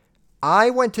leaving,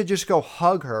 I went to just go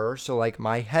hug her, so, like,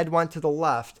 my head went to the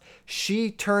left.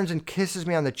 She turns and kisses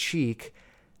me on the cheek,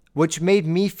 which made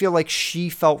me feel like she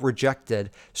felt rejected.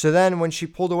 So then when she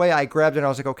pulled away, I grabbed her and I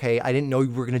was like, okay, I didn't know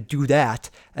you were going to do that.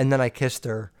 And then I kissed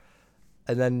her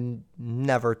and then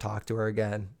never talked to her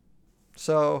again.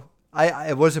 So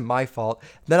it wasn't my fault.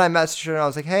 Then I messaged her and I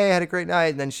was like, hey, I had a great night.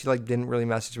 And then she, like, didn't really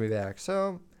message me back.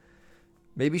 So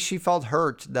maybe she felt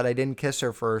hurt that I didn't kiss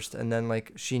her first, and then,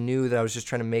 like, she knew that I was just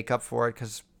trying to make up for it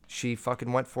because she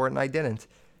fucking went for it and I didn't.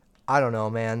 I don't know,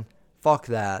 man. Fuck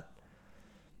that.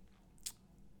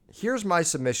 Here's my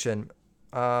submission.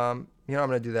 I'm going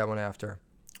to do that one after.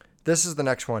 This is the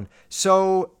next one.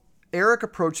 So Eric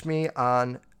approached me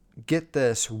on, get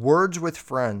this, Words with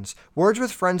Friends. Words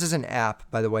with Friends is an app,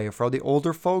 by the way, for all the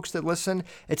older folks that listen.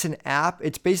 It's an app.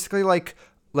 It's basically like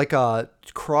a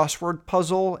crossword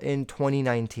puzzle in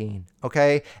 2019,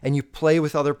 okay? And you play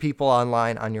with other people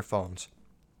online on your phones.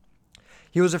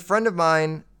 He was a friend of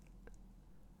mine.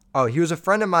 Oh, he was a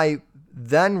friend of my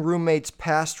then roommate's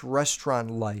past restaurant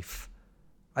life.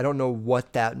 I don't know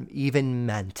what that even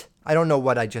meant. I don't know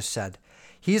what I just said.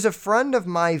 He's a friend of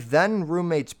my then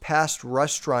roommate's past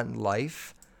restaurant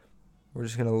life. We're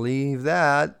just going to leave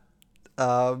that.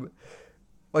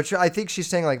 Which I think she's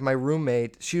saying, like, my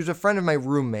roommate. She was a friend of my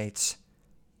roommate's,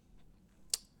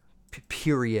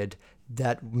 period,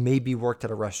 that maybe worked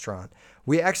at a restaurant.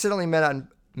 We accidentally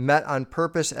met on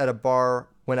purpose at a bar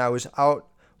when I was out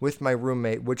with my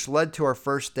roommate, which led to our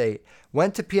first date.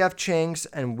 Went to P.F. Chang's,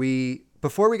 and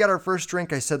before we got our first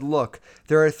drink, I said, look,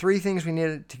 there are 3 things we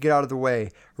needed to get out of the way: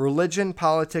 religion,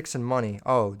 politics, and money.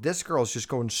 Oh, this girl's just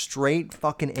going straight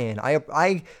fucking in.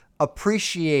 I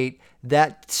appreciate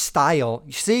that style.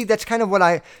 You see, that's kind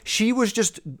of she was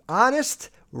just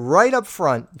honest right up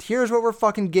front. Here's what we're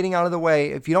fucking getting out of the way.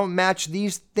 If you don't match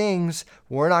these things,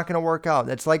 we're not going to work out.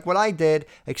 That's like what I did,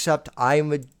 except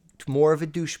I'm more of a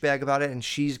douchebag about it, and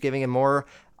she's giving a more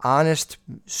honest,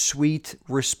 sweet,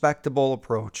 respectable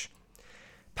approach.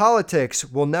 Politics,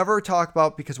 we'll never talk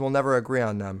about because we'll never agree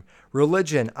on them.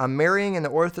 Religion, I'm marrying in the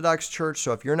Orthodox Church,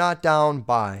 so if you're not down,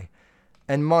 bye.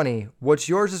 And money, what's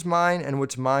yours is mine, and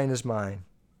what's mine is mine.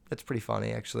 That's pretty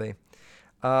funny, actually.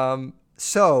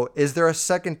 So, is there a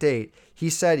second date? He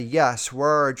said, yes, where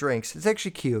are our drinks? It's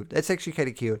actually cute. It's actually kind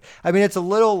of cute. I mean, it's a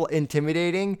little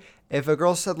intimidating. If a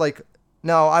girl said, like,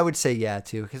 no, I would say yeah,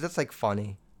 too, because that's, like,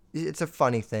 funny. It's a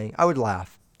funny thing. I would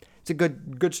laugh. It's a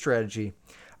good strategy.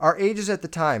 Our ages at the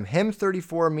time, him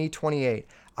 34, me 28.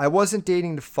 I wasn't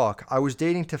dating to fuck. I was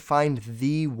dating to find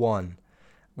the one.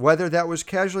 Whether that was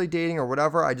casually dating or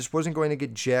whatever, I just wasn't going to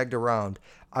get jagged around.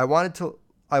 I wanted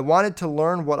to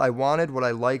learn what I wanted, what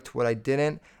I liked, what I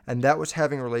didn't, and that was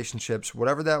having relationships,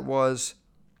 whatever that was,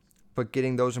 but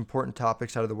getting those important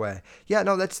topics out of the way. Yeah,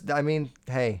 no,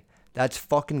 hey, that's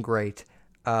fucking great.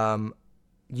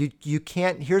 You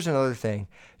can't, here's another thing.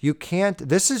 You can't,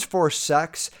 this is for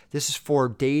sex, this is for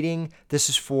dating, this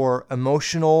is for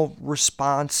emotional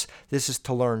response, this is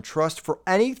to learn trust. For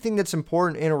anything that's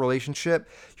important in a relationship,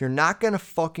 you're not going to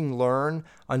fucking learn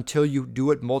until you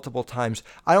do it multiple times.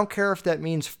 I don't care if that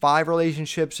means 5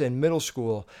 relationships in middle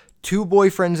school, 2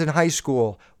 boyfriends in high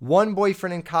school, 1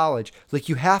 boyfriend in college. Like,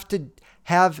 you have to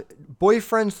have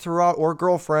boyfriends throughout, or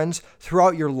girlfriends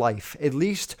throughout your life. At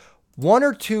least 1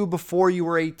 or 2 before you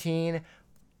were 18,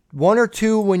 1 or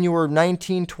 2 when you were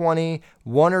 19, 20,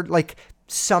 1 or like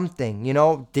something,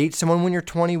 date someone when you're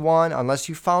 21, unless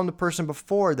you found the person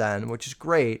before then, which is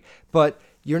great. But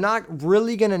you're not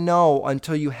really going to know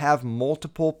until you have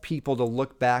multiple people to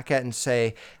look back at and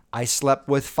say, I slept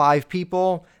with 5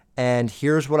 people and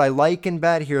here's what I like in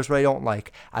bed. Here's what I don't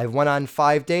like. I went on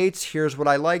 5 dates. Here's what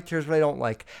I liked. Here's what I don't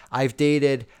like. I've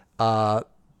dated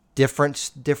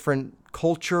different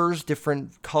cultures,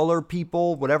 different color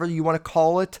people, whatever you want to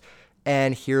call it.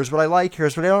 And here's what I like.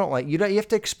 Here's what I don't like. You have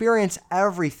to experience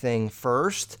everything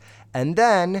first and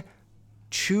then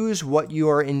choose what you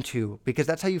are into, because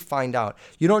that's how you find out.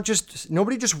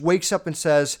 Nobody just wakes up and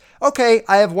says, okay,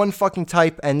 I have one fucking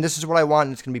type and this is what I want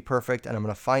and it's going to be perfect and I'm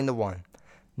going to find the one.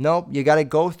 Nope, you got to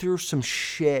go through some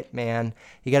shit, man.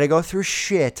 You got to go through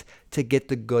shit to get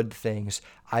the good things.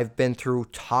 I've been through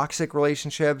toxic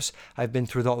relationships. I've been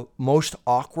through the most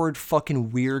awkward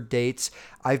fucking weird dates.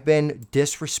 I've been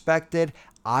disrespected.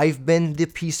 I've been the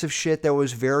piece of shit that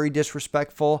was very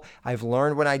disrespectful. I've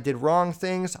learned when I did wrong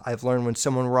things. I've learned when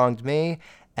someone wronged me.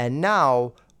 And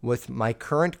now, with my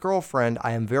current girlfriend,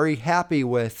 I am very happy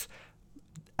with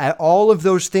all of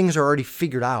those things are already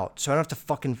figured out. So I don't have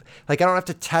to I don't have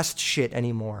to test shit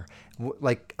anymore.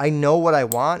 Like, I know what I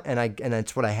want and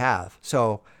it's what I have.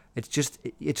 So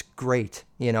it's great,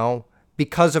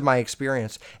 because of my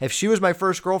experience. If she was my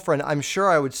first girlfriend, I'm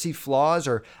sure I would see flaws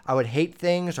or I would hate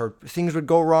things or things would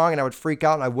go wrong and I would freak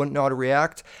out and I wouldn't know how to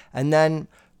react. And then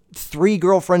 3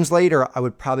 girlfriends later, I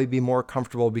would probably be more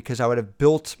comfortable because I would have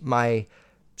built my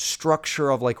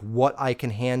structure of like what I can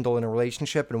handle in a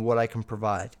relationship and what I can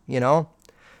provide,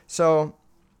 So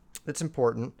it's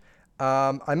important.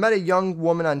 I met a young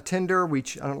woman on Tinder. I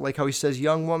don't like how he says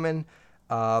young woman.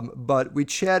 But we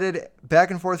chatted back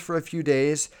and forth for a few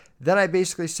days. Then I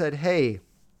basically said, hey,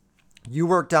 you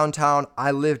work downtown.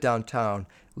 I live downtown.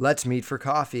 Let's meet for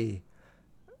coffee.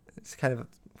 It's kind of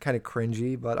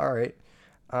cringy, but all right.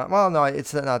 Well, no,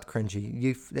 it's not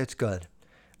cringy. It's good.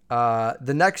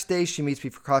 The next day she meets me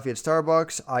for coffee at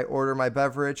Starbucks. I order my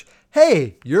beverage.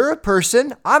 Hey, you're a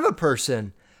person. I'm a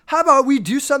person. How about we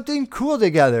do something cool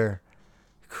together?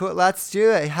 Cool. Let's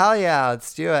do it. Hell yeah.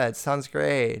 Let's do it. Sounds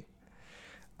great.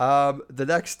 The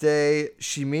next day,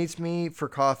 she meets me for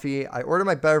coffee. I order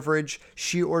my beverage.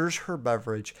 She orders her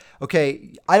beverage.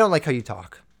 Okay, I don't like how you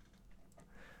talk.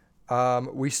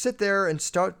 We sit there and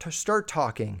start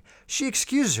talking. She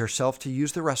excuses herself to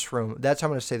use the restroom. That's how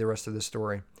I'm going to say the rest of the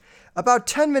story. About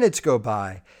 10 minutes go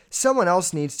by. Someone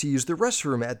else needs to use the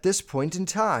restroom at this point in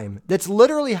time. That's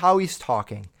literally how he's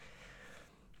talking.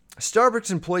 A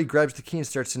Starbucks employee grabs the key and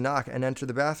starts to knock and enter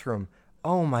the bathroom.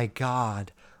 Oh my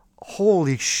God.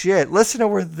 Holy shit. Listen to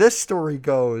where this story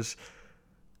goes.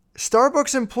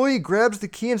 Starbucks employee grabs the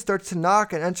key and starts to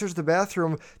knock and enters the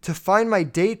bathroom to find my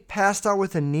date passed out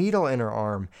with a needle in her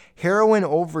arm. Heroin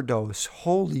overdose.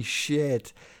 Holy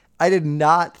shit. I did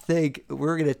not think we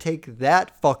were going to take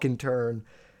that fucking turn.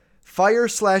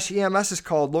 Fire/EMS is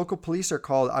called. Local police are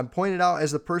called. I'm pointed out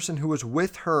as the person who was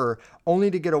with her,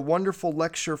 only to get a wonderful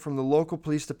lecture from the local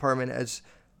police department as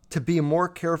to be more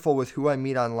careful with who I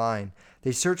meet online.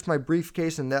 They searched my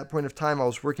briefcase, and at that point of time, I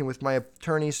was working with my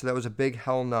attorney, so that was a big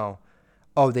hell no.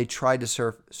 Oh, they tried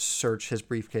to search his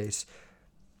briefcase.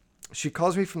 She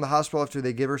calls me from the hospital after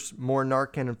they give her more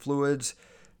Narcan and fluids,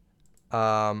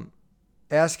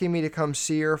 asking me to come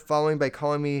see her, following by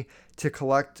calling me to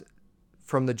collect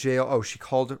from the jail. Oh, she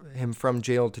called him from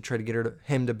jail to try to get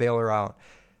him to bail her out.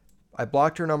 I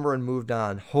blocked her number and moved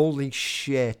on. Holy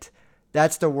shit.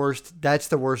 That's the worst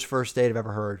first date I've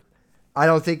ever heard. I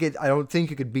don't think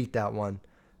you could beat that one.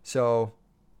 So,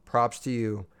 props to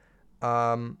you.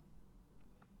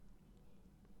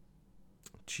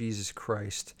 Jesus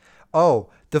Christ. Oh,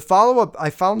 the follow-up, I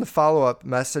found the follow-up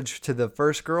message to the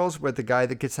first girls with the guy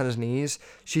that gets on his knees.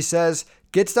 She says,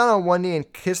 gets down on one knee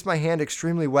and kissed my hand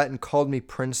extremely wet and called me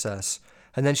princess.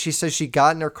 And then she says she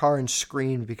got in her car and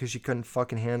screamed because she couldn't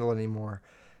fucking handle it anymore.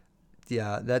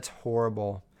 Yeah, that's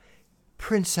horrible.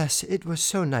 Princess, it was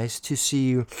so nice to see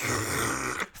you.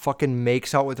 Fucking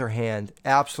makes out with her hand.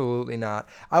 Absolutely not.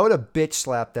 I would have bitch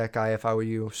slapped that guy if I were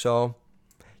you. So,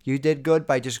 you did good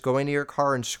by just going to your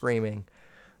car and screaming.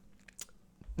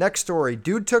 Next story.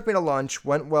 Dude took me to lunch.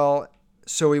 Went well.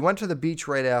 So we went to the beach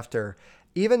right after.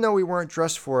 Even though we weren't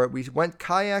dressed for it, we went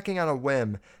kayaking on a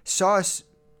whim. Saw us.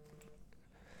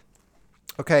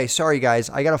 Okay, sorry guys.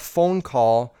 I got a phone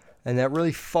call and that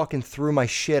really fucking threw my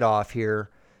shit off here.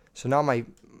 So now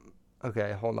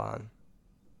okay, hold on.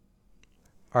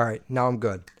 All right, now I'm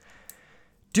good.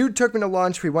 Dude took me to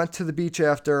lunch. We went to the beach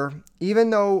after. Even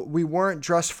though we weren't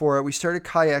dressed for it, we started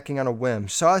kayaking on a whim.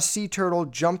 Saw a sea turtle,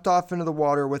 jumped off into the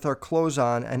water with our clothes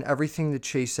on and everything to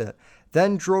chase it.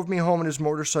 Then drove me home on his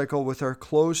motorcycle with our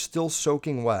clothes still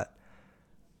soaking wet.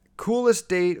 Coolest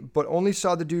date, but only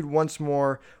saw the dude once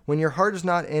more. When your heart is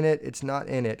not in it, it's not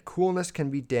in it. Coolness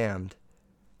can be damned.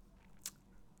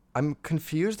 I'm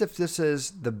confused if this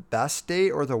is the best date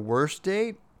or the worst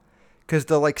date. Because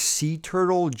the like sea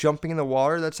turtle jumping in the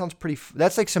water, that sounds pretty...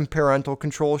 That's like some parental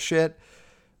control shit.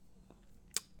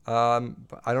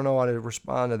 But I don't know how to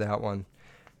respond to that one.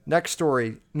 Next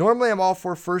story. Normally I'm all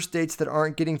for first dates that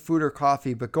aren't getting food or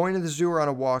coffee, but going to the zoo or on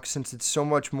a walk since it's so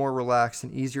much more relaxed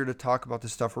and easier to talk about the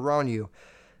stuff around you.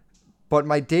 But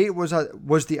my date was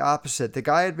the opposite. The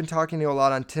guy I'd been talking to a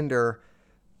lot on Tinder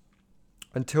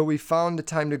until we found the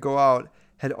time to go out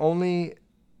had only...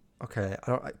 Okay,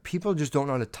 people just don't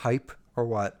know how to type or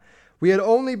what. We had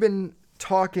only been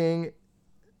talking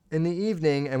in the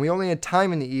evening and we only had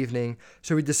time in the evening,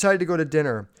 so we decided to go to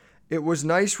dinner. It was a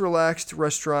nice, relaxed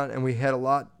restaurant, and we had a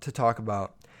lot to talk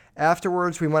about.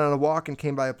 Afterwards, we went on a walk and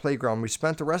came by a playground. We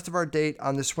spent the rest of our date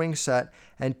on the swing set,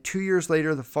 and 2 years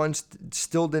later, the fun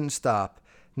still didn't stop.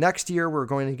 Next year, we're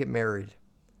going to get married.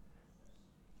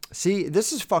 See,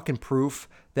 this is fucking proof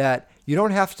that you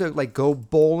don't have to, like, go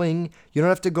bowling. You don't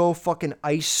have to go fucking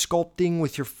ice sculpting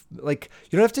with your, like,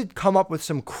 you don't have to come up with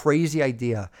some crazy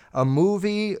idea. A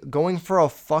movie, going for a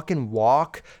fucking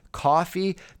walk,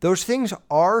 coffee, those things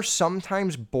are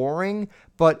sometimes boring,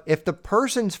 but if the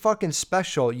person's fucking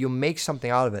special, you make something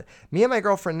out of it. Me and my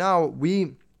girlfriend now,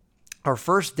 our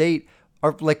first date,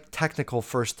 our like technical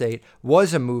first date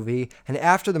was a movie, and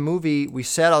after the movie we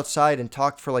sat outside and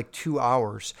talked for like 2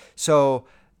 hours. So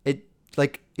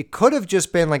it could have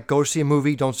just been like, go see a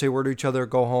movie, don't say a word to each other,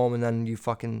 go home, and then you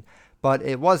fucking, but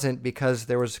it wasn't, because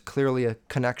there was clearly a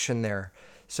connection there.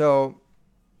 So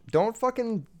don't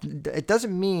fucking, it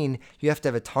doesn't mean you have to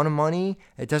have a ton of money.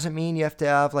 It doesn't mean you have to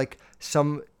have like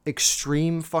some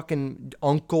extreme fucking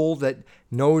uncle that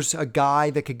knows a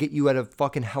guy that could get you at a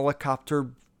fucking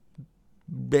helicopter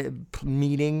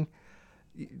meeting.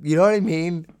 You know what I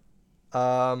mean?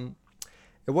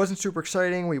 It wasn't super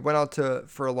exciting. We went out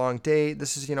for a long date.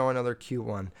 This is, another cute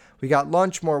one. We got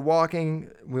lunch, more walking.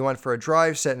 We went for a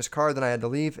drive, sat in his car, then I had to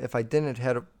leave. If I didn't,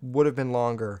 it would have been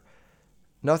longer.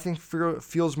 Nothing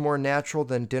feels more natural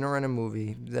than dinner and a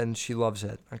movie. Then she loves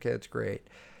it. Okay, that's great.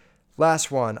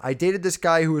 Last one. I dated this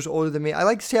guy who was older than me. I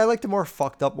like the more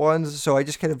fucked up ones, so I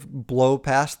just kind of blow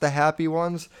past the happy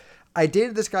ones. I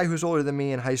dated this guy who was older than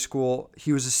me in high school.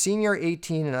 He was a senior,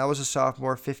 18, and I was a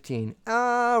sophomore, 15.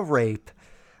 Rape.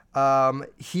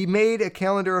 He made a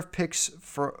calendar of pics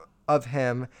of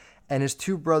him and his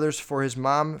two brothers for his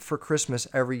mom for Christmas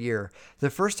every year. The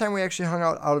first time we actually hung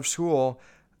out of school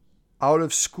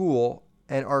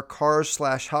and our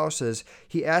cars/houses,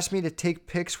 he asked me to take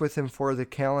pics with him for the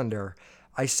calendar.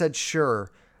 I said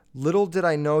sure. Little did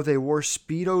I know they wore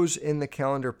Speedos in the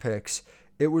calendar pics.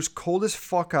 It was cold as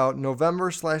fuck out,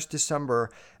 November/December,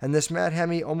 and this man had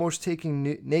me almost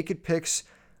taking naked pics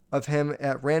of him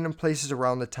at random places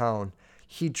around the town.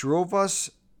 He drove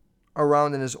us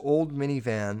around in his old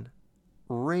minivan.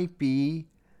 Rapey.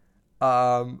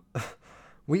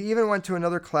 We even went to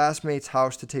another classmate's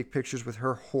house to take pictures with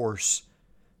her horse.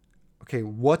 Okay,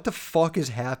 what the fuck is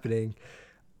happening?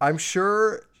 I'm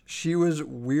sure she was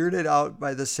weirded out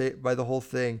by the whole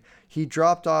thing. He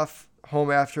dropped off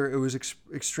home after. It was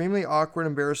extremely awkward,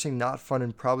 embarrassing, not fun,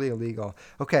 and probably illegal.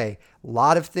 Okay, a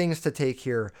lot of things to take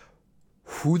here.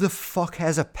 Who the fuck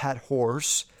has a pet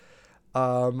horse?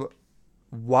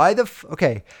 Why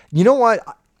okay, you know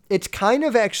what? It's kind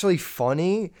of actually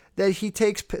funny that he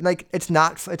takes, like, it's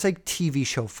like TV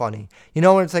show funny. You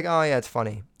know, when it's like, oh yeah, it's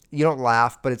funny. You don't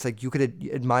laugh, but it's like you could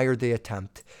admire the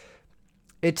attempt.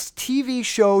 It's TV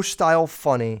show style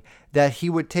funny that he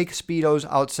would take Speedos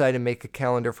outside and make a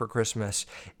calendar for Christmas.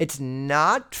 It's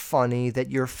not funny that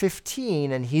you're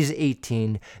 15 and he's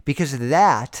 18, because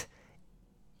that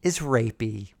is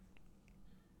rapey.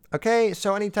 Okay,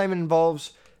 so anytime it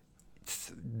involves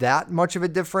that much of a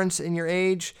difference in your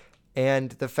age,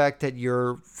 and the fact that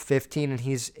you're 15 and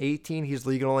he's 18, he's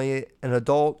legally an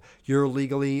adult, you're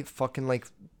legally fucking like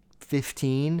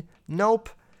 15, nope.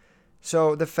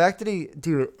 So the fact that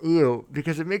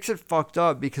because it makes it fucked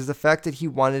up, because the fact that he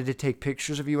wanted to take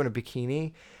pictures of you in a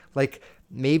bikini, like,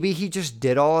 maybe he just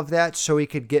did all of that so he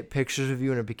could get pictures of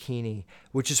you in a bikini,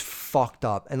 which is fucked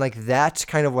up. And like, that's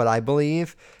kind of what I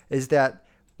believe, is that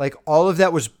like all of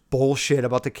that was bullshit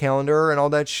about the calendar and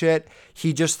all that shit.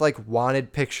 He just like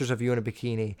wanted pictures of you in a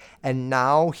bikini. And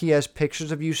now he has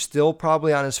pictures of you still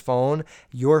probably on his phone.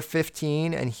 You're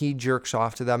 15 and he jerks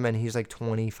off to them and he's like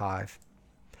 25.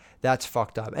 That's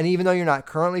fucked up. And even though you're not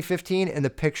currently 15, in the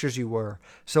pictures you were.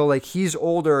 So like, he's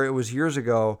older, it was years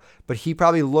ago, but he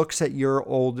probably looks at your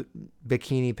old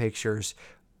bikini pictures.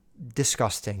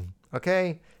 Disgusting.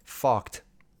 Okay? Fucked.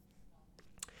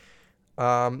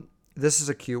 This is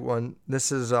a cute one.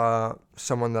 This is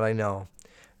someone that I know.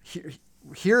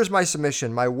 Here's my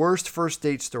submission, my worst first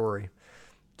date story.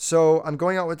 So I'm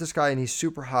going out with this guy and he's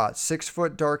super hot. 6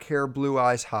 foot, dark hair, blue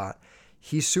eyes, hot.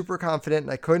 He's super confident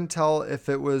and I couldn't tell if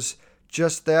it was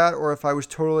just that or if I was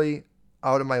totally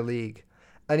out of my league.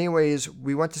 Anyways,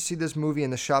 we went to see this movie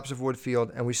in the shops of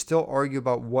Woodfield and we still argue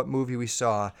about what movie we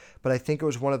saw, but I think it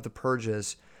was one of the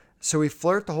Purges. So we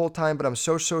flirt the whole time, but I'm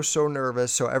so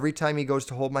nervous. So every time he goes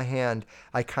to hold my hand,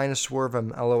 I kind of swerve him.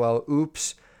 LOL.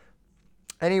 Oops.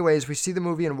 Anyways, we see the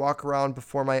movie and walk around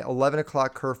before my 11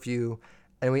 o'clock curfew.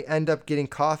 And we end up getting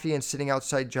coffee and sitting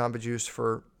outside Jamba Juice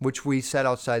which we sat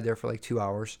outside there for like 2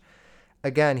 hours.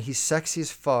 Again, he's sexy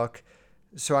as fuck.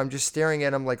 So I'm just staring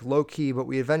at him like low key, but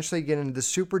we eventually get into the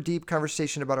super deep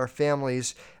conversation about our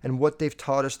families and what they've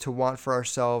taught us to want for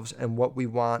ourselves and what we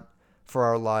want for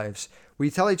our lives.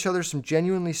 We tell each other some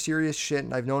genuinely serious shit,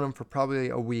 and I've known him for probably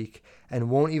a week and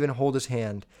won't even hold his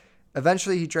hand.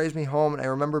 Eventually, he drives me home, and I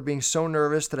remember being so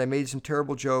nervous that I made some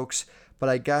terrible jokes, but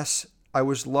I guess I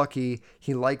was lucky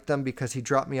he liked them because he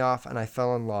dropped me off and I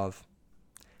fell in love.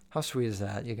 How sweet is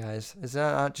that, you guys? Is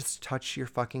that not just touch your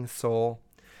fucking soul?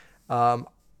 I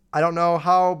don't know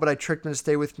how, but I tricked him to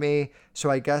stay with me, so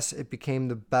I guess it became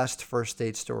the best first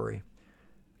date story.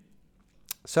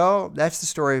 So that's the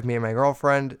story of me and my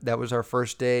girlfriend. That was our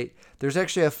first date. There's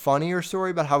actually a funnier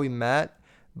story about how we met,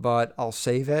 but I'll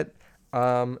save it.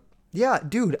 Yeah,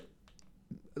 dude.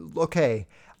 Okay.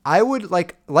 I would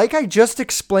like I just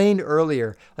explained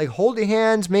earlier, like holding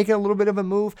hands, making a little bit of a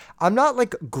move. I'm not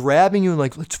like grabbing you and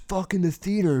like, let's fuck in the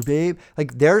theater, babe.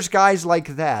 Like there's guys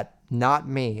like that. Not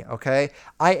me, okay?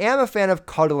 I am a fan of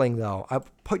cuddling, though. I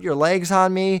put your legs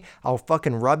on me. I'll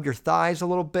fucking rub your thighs a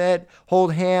little bit,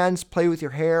 hold hands, play with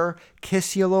your hair,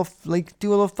 kiss you a little, like do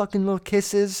a little fucking little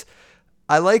kisses.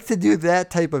 I like to do that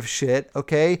type of shit,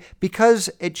 okay? Because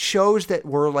it shows that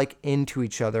we're like into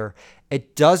each other.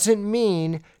 It doesn't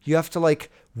mean you have to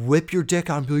like whip your dick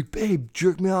out and be like, babe,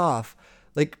 jerk me off.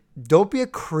 Like, don't be a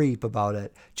creep about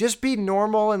it. Just be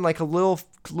normal and like a little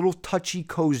touchy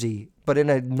cozy, but in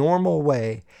a normal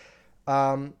way.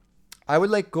 I would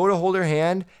like go to hold her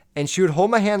hand and she would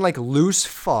hold my hand like loose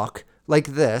fuck, like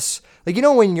this. Like, you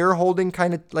know, when you're holding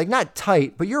kind of like not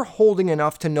tight, but you're holding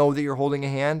enough to know that you're holding a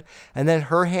hand. And then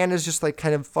her hand is just like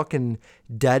kind of fucking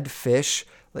dead fish.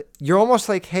 Like, you're almost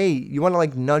like, hey, you want to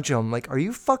like nudge them. Like, are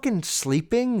you fucking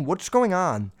sleeping? What's going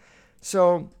on?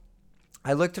 So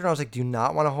I looked at her and I was like, do you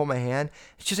not want to hold my hand?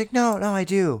 And she's like, no, I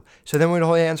do. So then we'd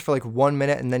hold hands for like 1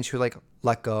 minute and then she would like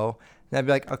let go. And I'd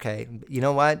be like, okay, you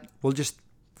know what? We'll just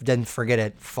then forget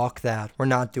it. Fuck that. We're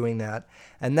not doing that.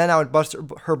 And then I would bust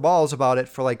her balls about it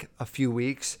for like a few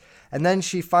weeks. And then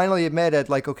she finally admitted,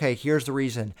 like, okay, here's the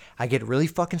reason. I get really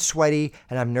fucking sweaty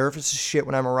and I'm nervous as shit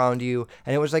when I'm around you.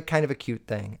 And it was like kind of a cute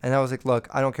thing. And I was like, look,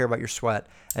 I don't care about your sweat.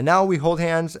 And now we hold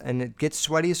hands and it gets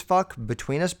sweaty as fuck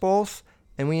between us both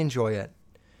and we enjoy it.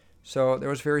 So that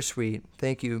was very sweet.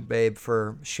 Thank you, babe,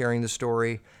 for sharing the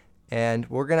story. And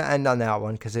we're going to end on that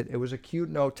one because it was a cute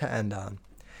note to end on.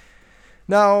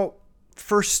 Now,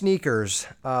 for sneakers,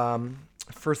 where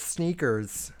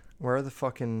are the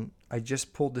fucking... I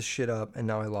just pulled this shit up and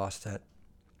now I lost it.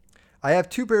 I have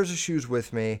 2 pairs of shoes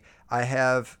with me. I'm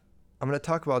going to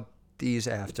talk about these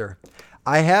after.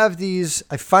 I have these.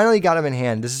 I finally got them in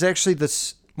hand. This is actually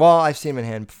I've seen them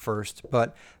in hand first,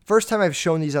 but first time I've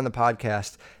shown these on the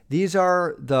podcast. These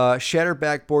are the Shatter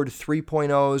Backboard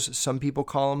 3.0s. Some people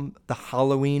call them the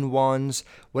Halloween ones.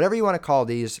 Whatever you want to call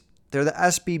these, they're the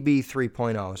SBB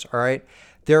 3.0s, all right?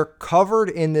 They're covered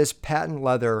in this patent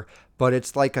leather, but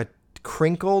it's like a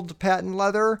crinkled patent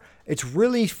leather. It's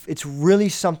really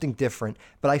something different,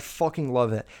 but I fucking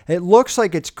love it. It looks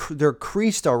like they're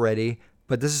creased already,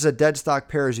 but this is a dead stock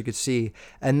pair, as you can see.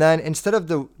 And then instead of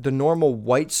the normal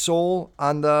white sole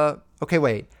on the... Okay,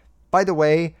 wait. By the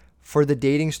way, for the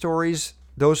dating stories,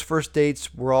 those first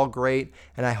dates were all great,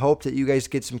 and I hope that you guys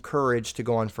get some courage to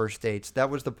go on first dates. That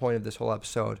was the point of this whole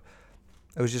episode.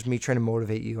 It was just me trying to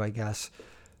motivate you, I guess.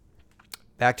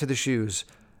 Back to the shoes.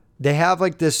 They have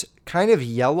like this kind of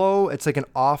yellow, it's like an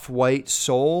off-white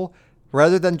sole,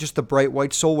 rather than just the bright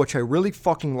white sole, which I really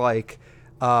fucking like.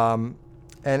 And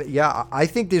yeah, I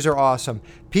think these are awesome.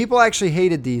 People actually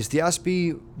hated these.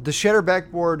 The Shatter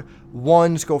Backboard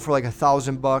ones go for like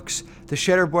 $1,000. The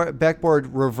Shatter Backboard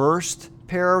reversed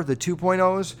pair, the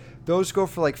 2.0s, those go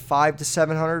for like $500 to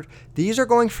 $700. These are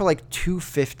going for like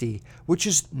 $250, which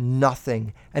is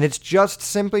nothing. And it's just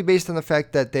simply based on the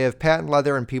fact that they have patent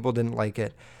leather and people didn't like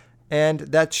it. And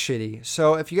that's shitty.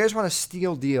 So if you guys want a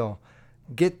steal deal,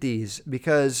 get these,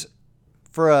 because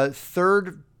for a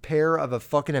third pair of a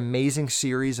fucking amazing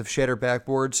series of Shatter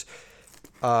Backboards,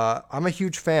 I'm a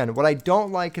huge fan. What I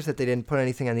don't like is that they didn't put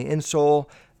anything on the insole,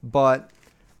 but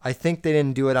I think they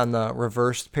didn't do it on the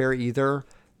reversed pair either.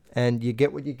 And you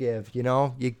get what you give, you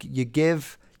know? You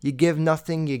give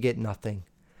nothing, you get nothing.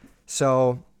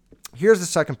 So here's the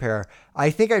second pair. I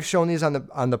think I've shown these on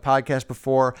the podcast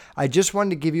before. I just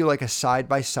wanted to give you like a side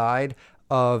by side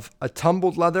of a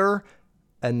tumbled leather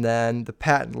and then the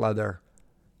patent leather.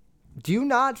 Do you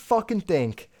not fucking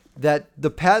think that the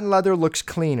patent leather looks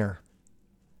cleaner?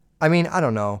 I mean, I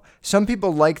don't know. Some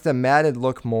people like the matted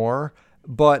look more,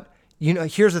 but you know,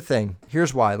 here's the thing.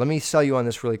 Here's why. Let me sell you on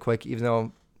this really quick, even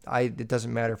though it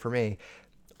doesn't matter for me.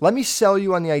 Let me sell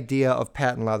you on the idea of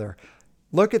patent leather.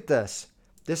 Look at this.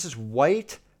 This is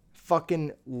white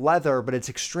fucking leather, but it's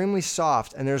extremely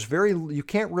soft, and you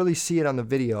can't really see it on the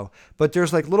video, but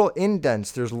there's like little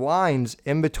indents. There's lines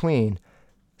in between.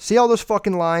 See all those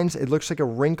fucking lines? It looks like a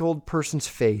wrinkled person's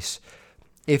face.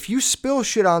 If you spill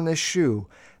shit on this shoe,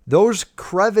 those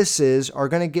crevices are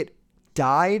going to get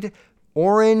dyed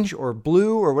orange or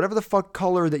blue or whatever the fuck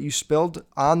color that you spilled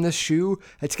on this shoe.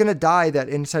 It's going to dye that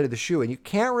inside of the shoe, and you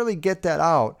can't really get that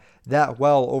out that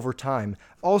well over time.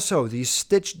 Also, the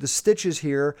stitches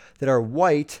here that are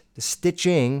white, the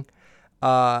stitching,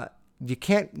 you're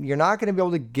not going to be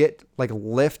able to get like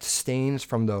lift stains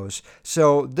from those.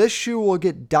 So this shoe will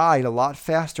get dyed a lot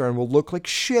faster and will look like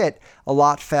shit a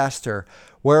lot faster.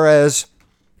 Whereas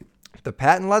the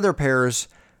patent leather pairs,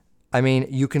 I mean,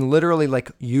 you can literally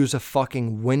like use a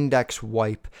fucking Windex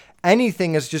wipe.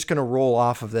 Anything is just going to roll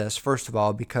off of this, first of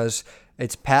all, because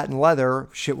it's patent leather.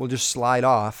 Shit will just slide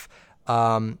off.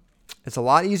 It's a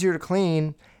lot easier to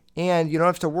clean, and you don't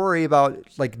have to worry about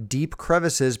like deep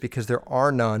crevices because there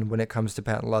are none when it comes to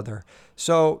patent leather.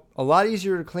 So a lot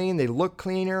easier to clean. They look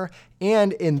cleaner,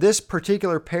 and in this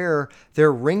particular pair,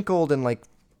 they're wrinkled and like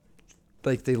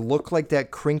they look like that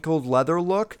crinkled leather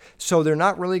look. So they're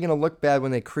not really going to look bad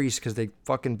when they crease because they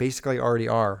fucking basically already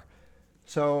are.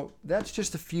 So that's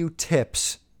just a few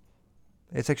tips.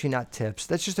 It's actually not tips.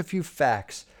 That's just a few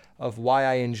facts of why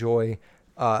I enjoy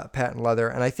patent leather.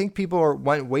 And I think people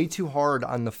went way too hard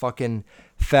on the fucking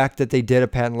fact that they did a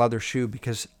patent leather shoe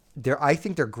because I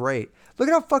think they're great. Look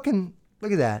at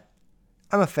that.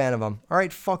 I'm a fan of them. All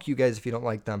right, fuck you guys if you don't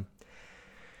like them.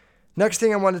 Next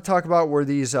thing I wanted to talk about were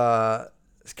these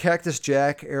Cactus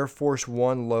Jack Air Force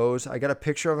One lows. I got a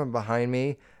picture of them behind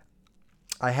me.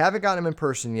 I haven't gotten them in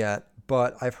person yet,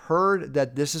 but I've heard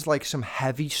that this is like some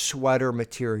heavy sweater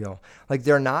material. Like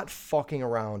they're not fucking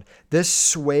around. This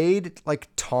suede like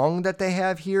tongue that they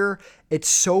have here, it's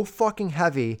so fucking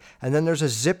heavy. And then there's a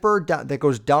zipper that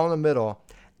goes down the middle.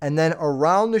 And then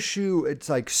around the shoe, it's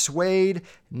like suede,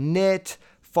 knit,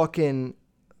 fucking...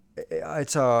 I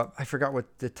forgot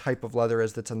what the type of leather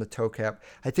is that's on the toe cap.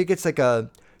 I think it's like a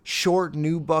short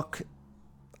nubuck,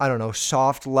 I don't know,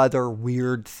 soft leather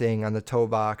weird thing on the toe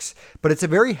box. But it's a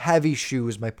very heavy shoe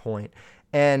is my point.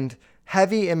 And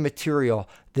heavy in material.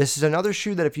 This is another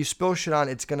shoe that if you spill shit on,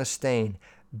 it's going to stain.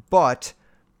 But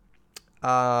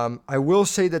I will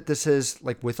say that this is,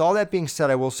 like with all that being said,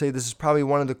 I will say this is probably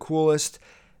one of the coolest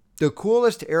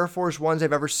Air Force Ones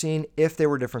I've ever seen if they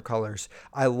were different colors.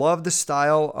 I love the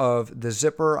style of the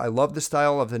zipper. I love the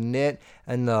style of the knit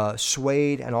and the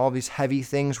suede and all these heavy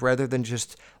things rather than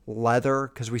just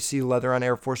leather, because we see leather on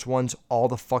Air Force Ones all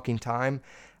the fucking time.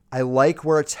 I like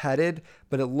where it's headed,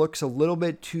 but it looks a little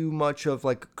bit too much of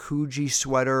like Coogee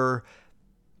sweater,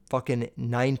 fucking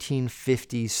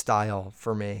 1950s style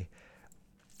for me.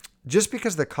 Just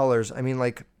because the colors, I mean,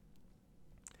 like,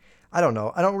 I don't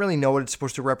know. I don't really know what it's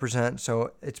supposed to represent,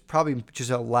 so it's probably just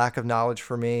a lack of knowledge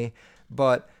for me.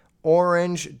 But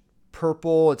orange,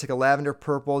 purple, it's like a lavender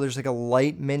purple. There's like a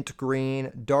light mint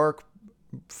green, dark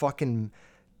fucking...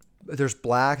 There's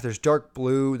black, there's dark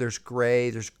blue, there's gray,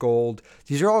 there's gold.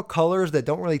 These are all colors that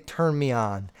don't really turn me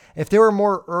on. If they were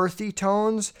more earthy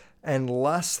tones and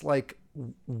less like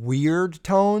weird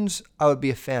tones, I would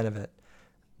be a fan of it.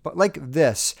 But like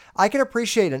this, I can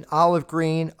appreciate an olive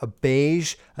green, a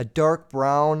beige, a dark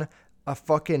brown, a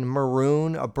fucking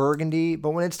maroon, a burgundy. But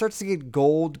when it starts to get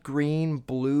gold, green,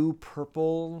 blue,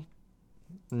 purple,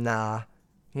 nah.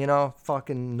 You know,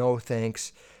 fucking no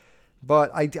thanks.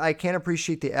 But I can't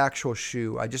appreciate the actual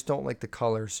shoe. I just don't like the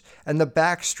colors. And the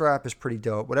back strap is pretty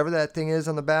dope. Whatever that thing is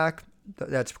on the back,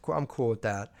 I'm cool with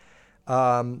that.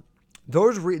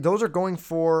 Those are going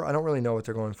for, I don't really know what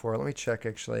they're going for. Let me check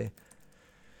actually.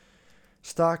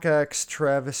 StockX,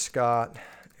 Travis Scott,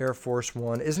 Air Force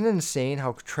One. Isn't it insane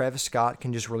how Travis Scott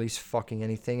can just release fucking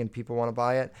anything and people want to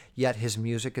buy it, yet his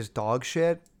music is dog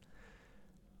shit?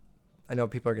 I know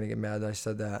people are going to get mad that I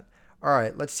said that. All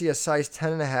right, let's see a size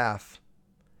 10.5.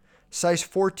 Size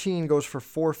 14 goes for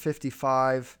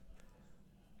 $455.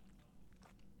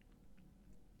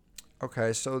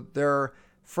 Okay, so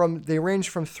they range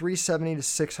from $370 to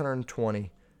 $620,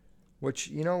 which,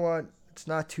 you know what? It's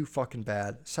not too fucking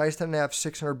bad. Size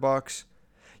 10.5, $600.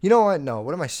 You know what? No,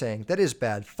 what am I saying? That is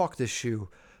bad. Fuck this shoe.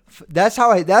 That's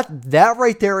how that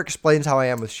right there explains how I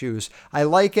am with shoes. I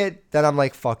like it, then I'm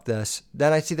like, fuck this.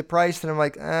 Then I see the price, then I'm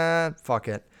like, fuck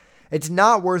it. It's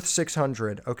not worth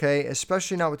 $600, okay?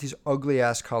 Especially not with these ugly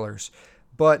ass colors.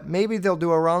 But maybe they'll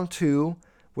do a round 2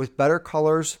 with better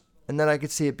colors, and then I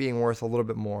could see it being worth a little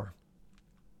bit more.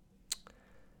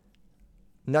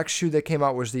 Next shoe that came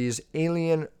out was these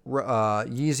Alien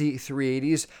Yeezy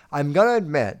 380s. I'm gonna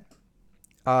admit,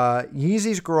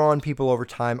 Yeezys grow on people over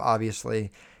time,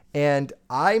 obviously. And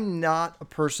I'm not a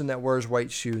person that wears white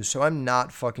shoes, so I'm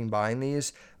not fucking buying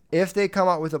these. If they come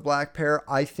out with a black pair,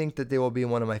 I think that they will be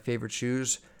one of my favorite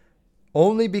shoes.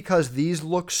 Only because these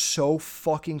look so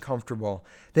fucking comfortable.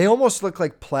 They almost look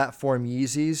like platform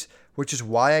Yeezys, which is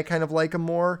why I kind of like them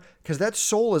more. Because that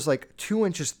sole is like 2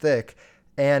 inches thick.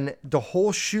 And the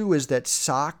whole shoe is that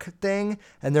sock thing.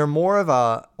 And they're more of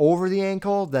a over the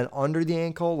ankle than under the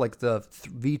ankle, like the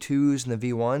V2s and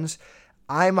the V1s.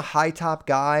 I'm a high top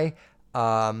guy.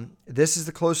 This is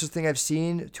the closest thing I've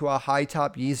seen to a high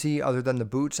top Yeezy other than the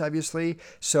boots, obviously.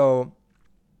 So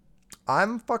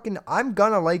I'm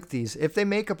gonna like these. If they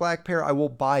make a black pair, I will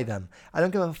buy them. I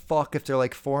don't give a fuck if they're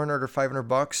like $400 or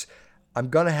 $500. I'm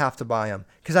gonna have to buy them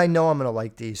because I know I'm gonna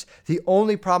like these. The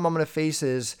only problem I'm gonna face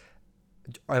is,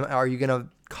 are you gonna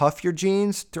cuff your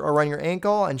jeans around your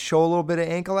ankle and show a little bit of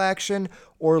ankle action,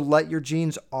 or let your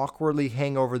jeans awkwardly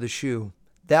hang over the shoe?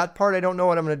 That part I don't know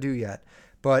what I'm going to do yet.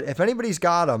 But if anybody's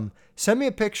got them, send me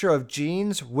a picture of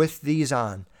jeans with these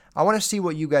on. I want to see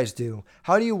what you guys do.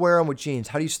 How do you wear them with jeans?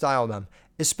 How do you style them?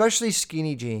 Especially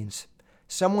skinny jeans.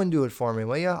 Someone do it for me,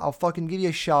 will ya? I'll fucking give you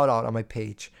a shout out on my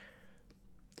page.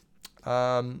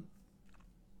 Yeah,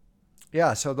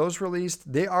 so those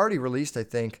released. They already released, I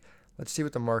think. Let's see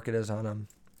what the market is on them.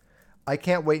 I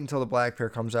can't wait until the black pair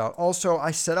comes out. Also,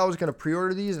 I said I was going to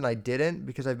pre-order these and I didn't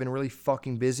because I've been really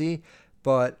fucking busy.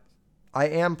 But I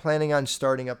am planning on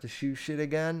starting up the shoe shit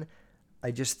again. I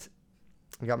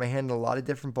got my hand in a lot of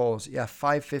different bowls. Yeah,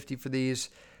 $550 for these.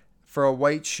 For a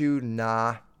white shoe,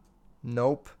 nah.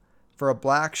 Nope. For a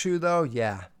black shoe, though,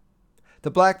 yeah. The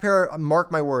black pair,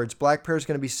 mark my words, black pair is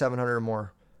going to be $700 or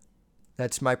more.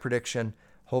 That's my prediction.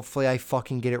 Hopefully I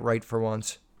fucking get it right for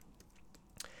once.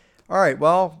 All right,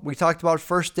 well, we talked about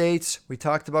first dates. We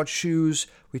talked about shoes.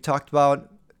 We talked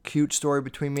about cute story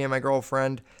between me and my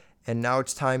girlfriend. And now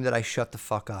it's time that I shut the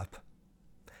fuck up.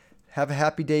 Have a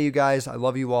happy day, you guys. I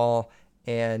love you all.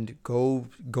 And go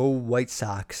White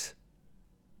Sox.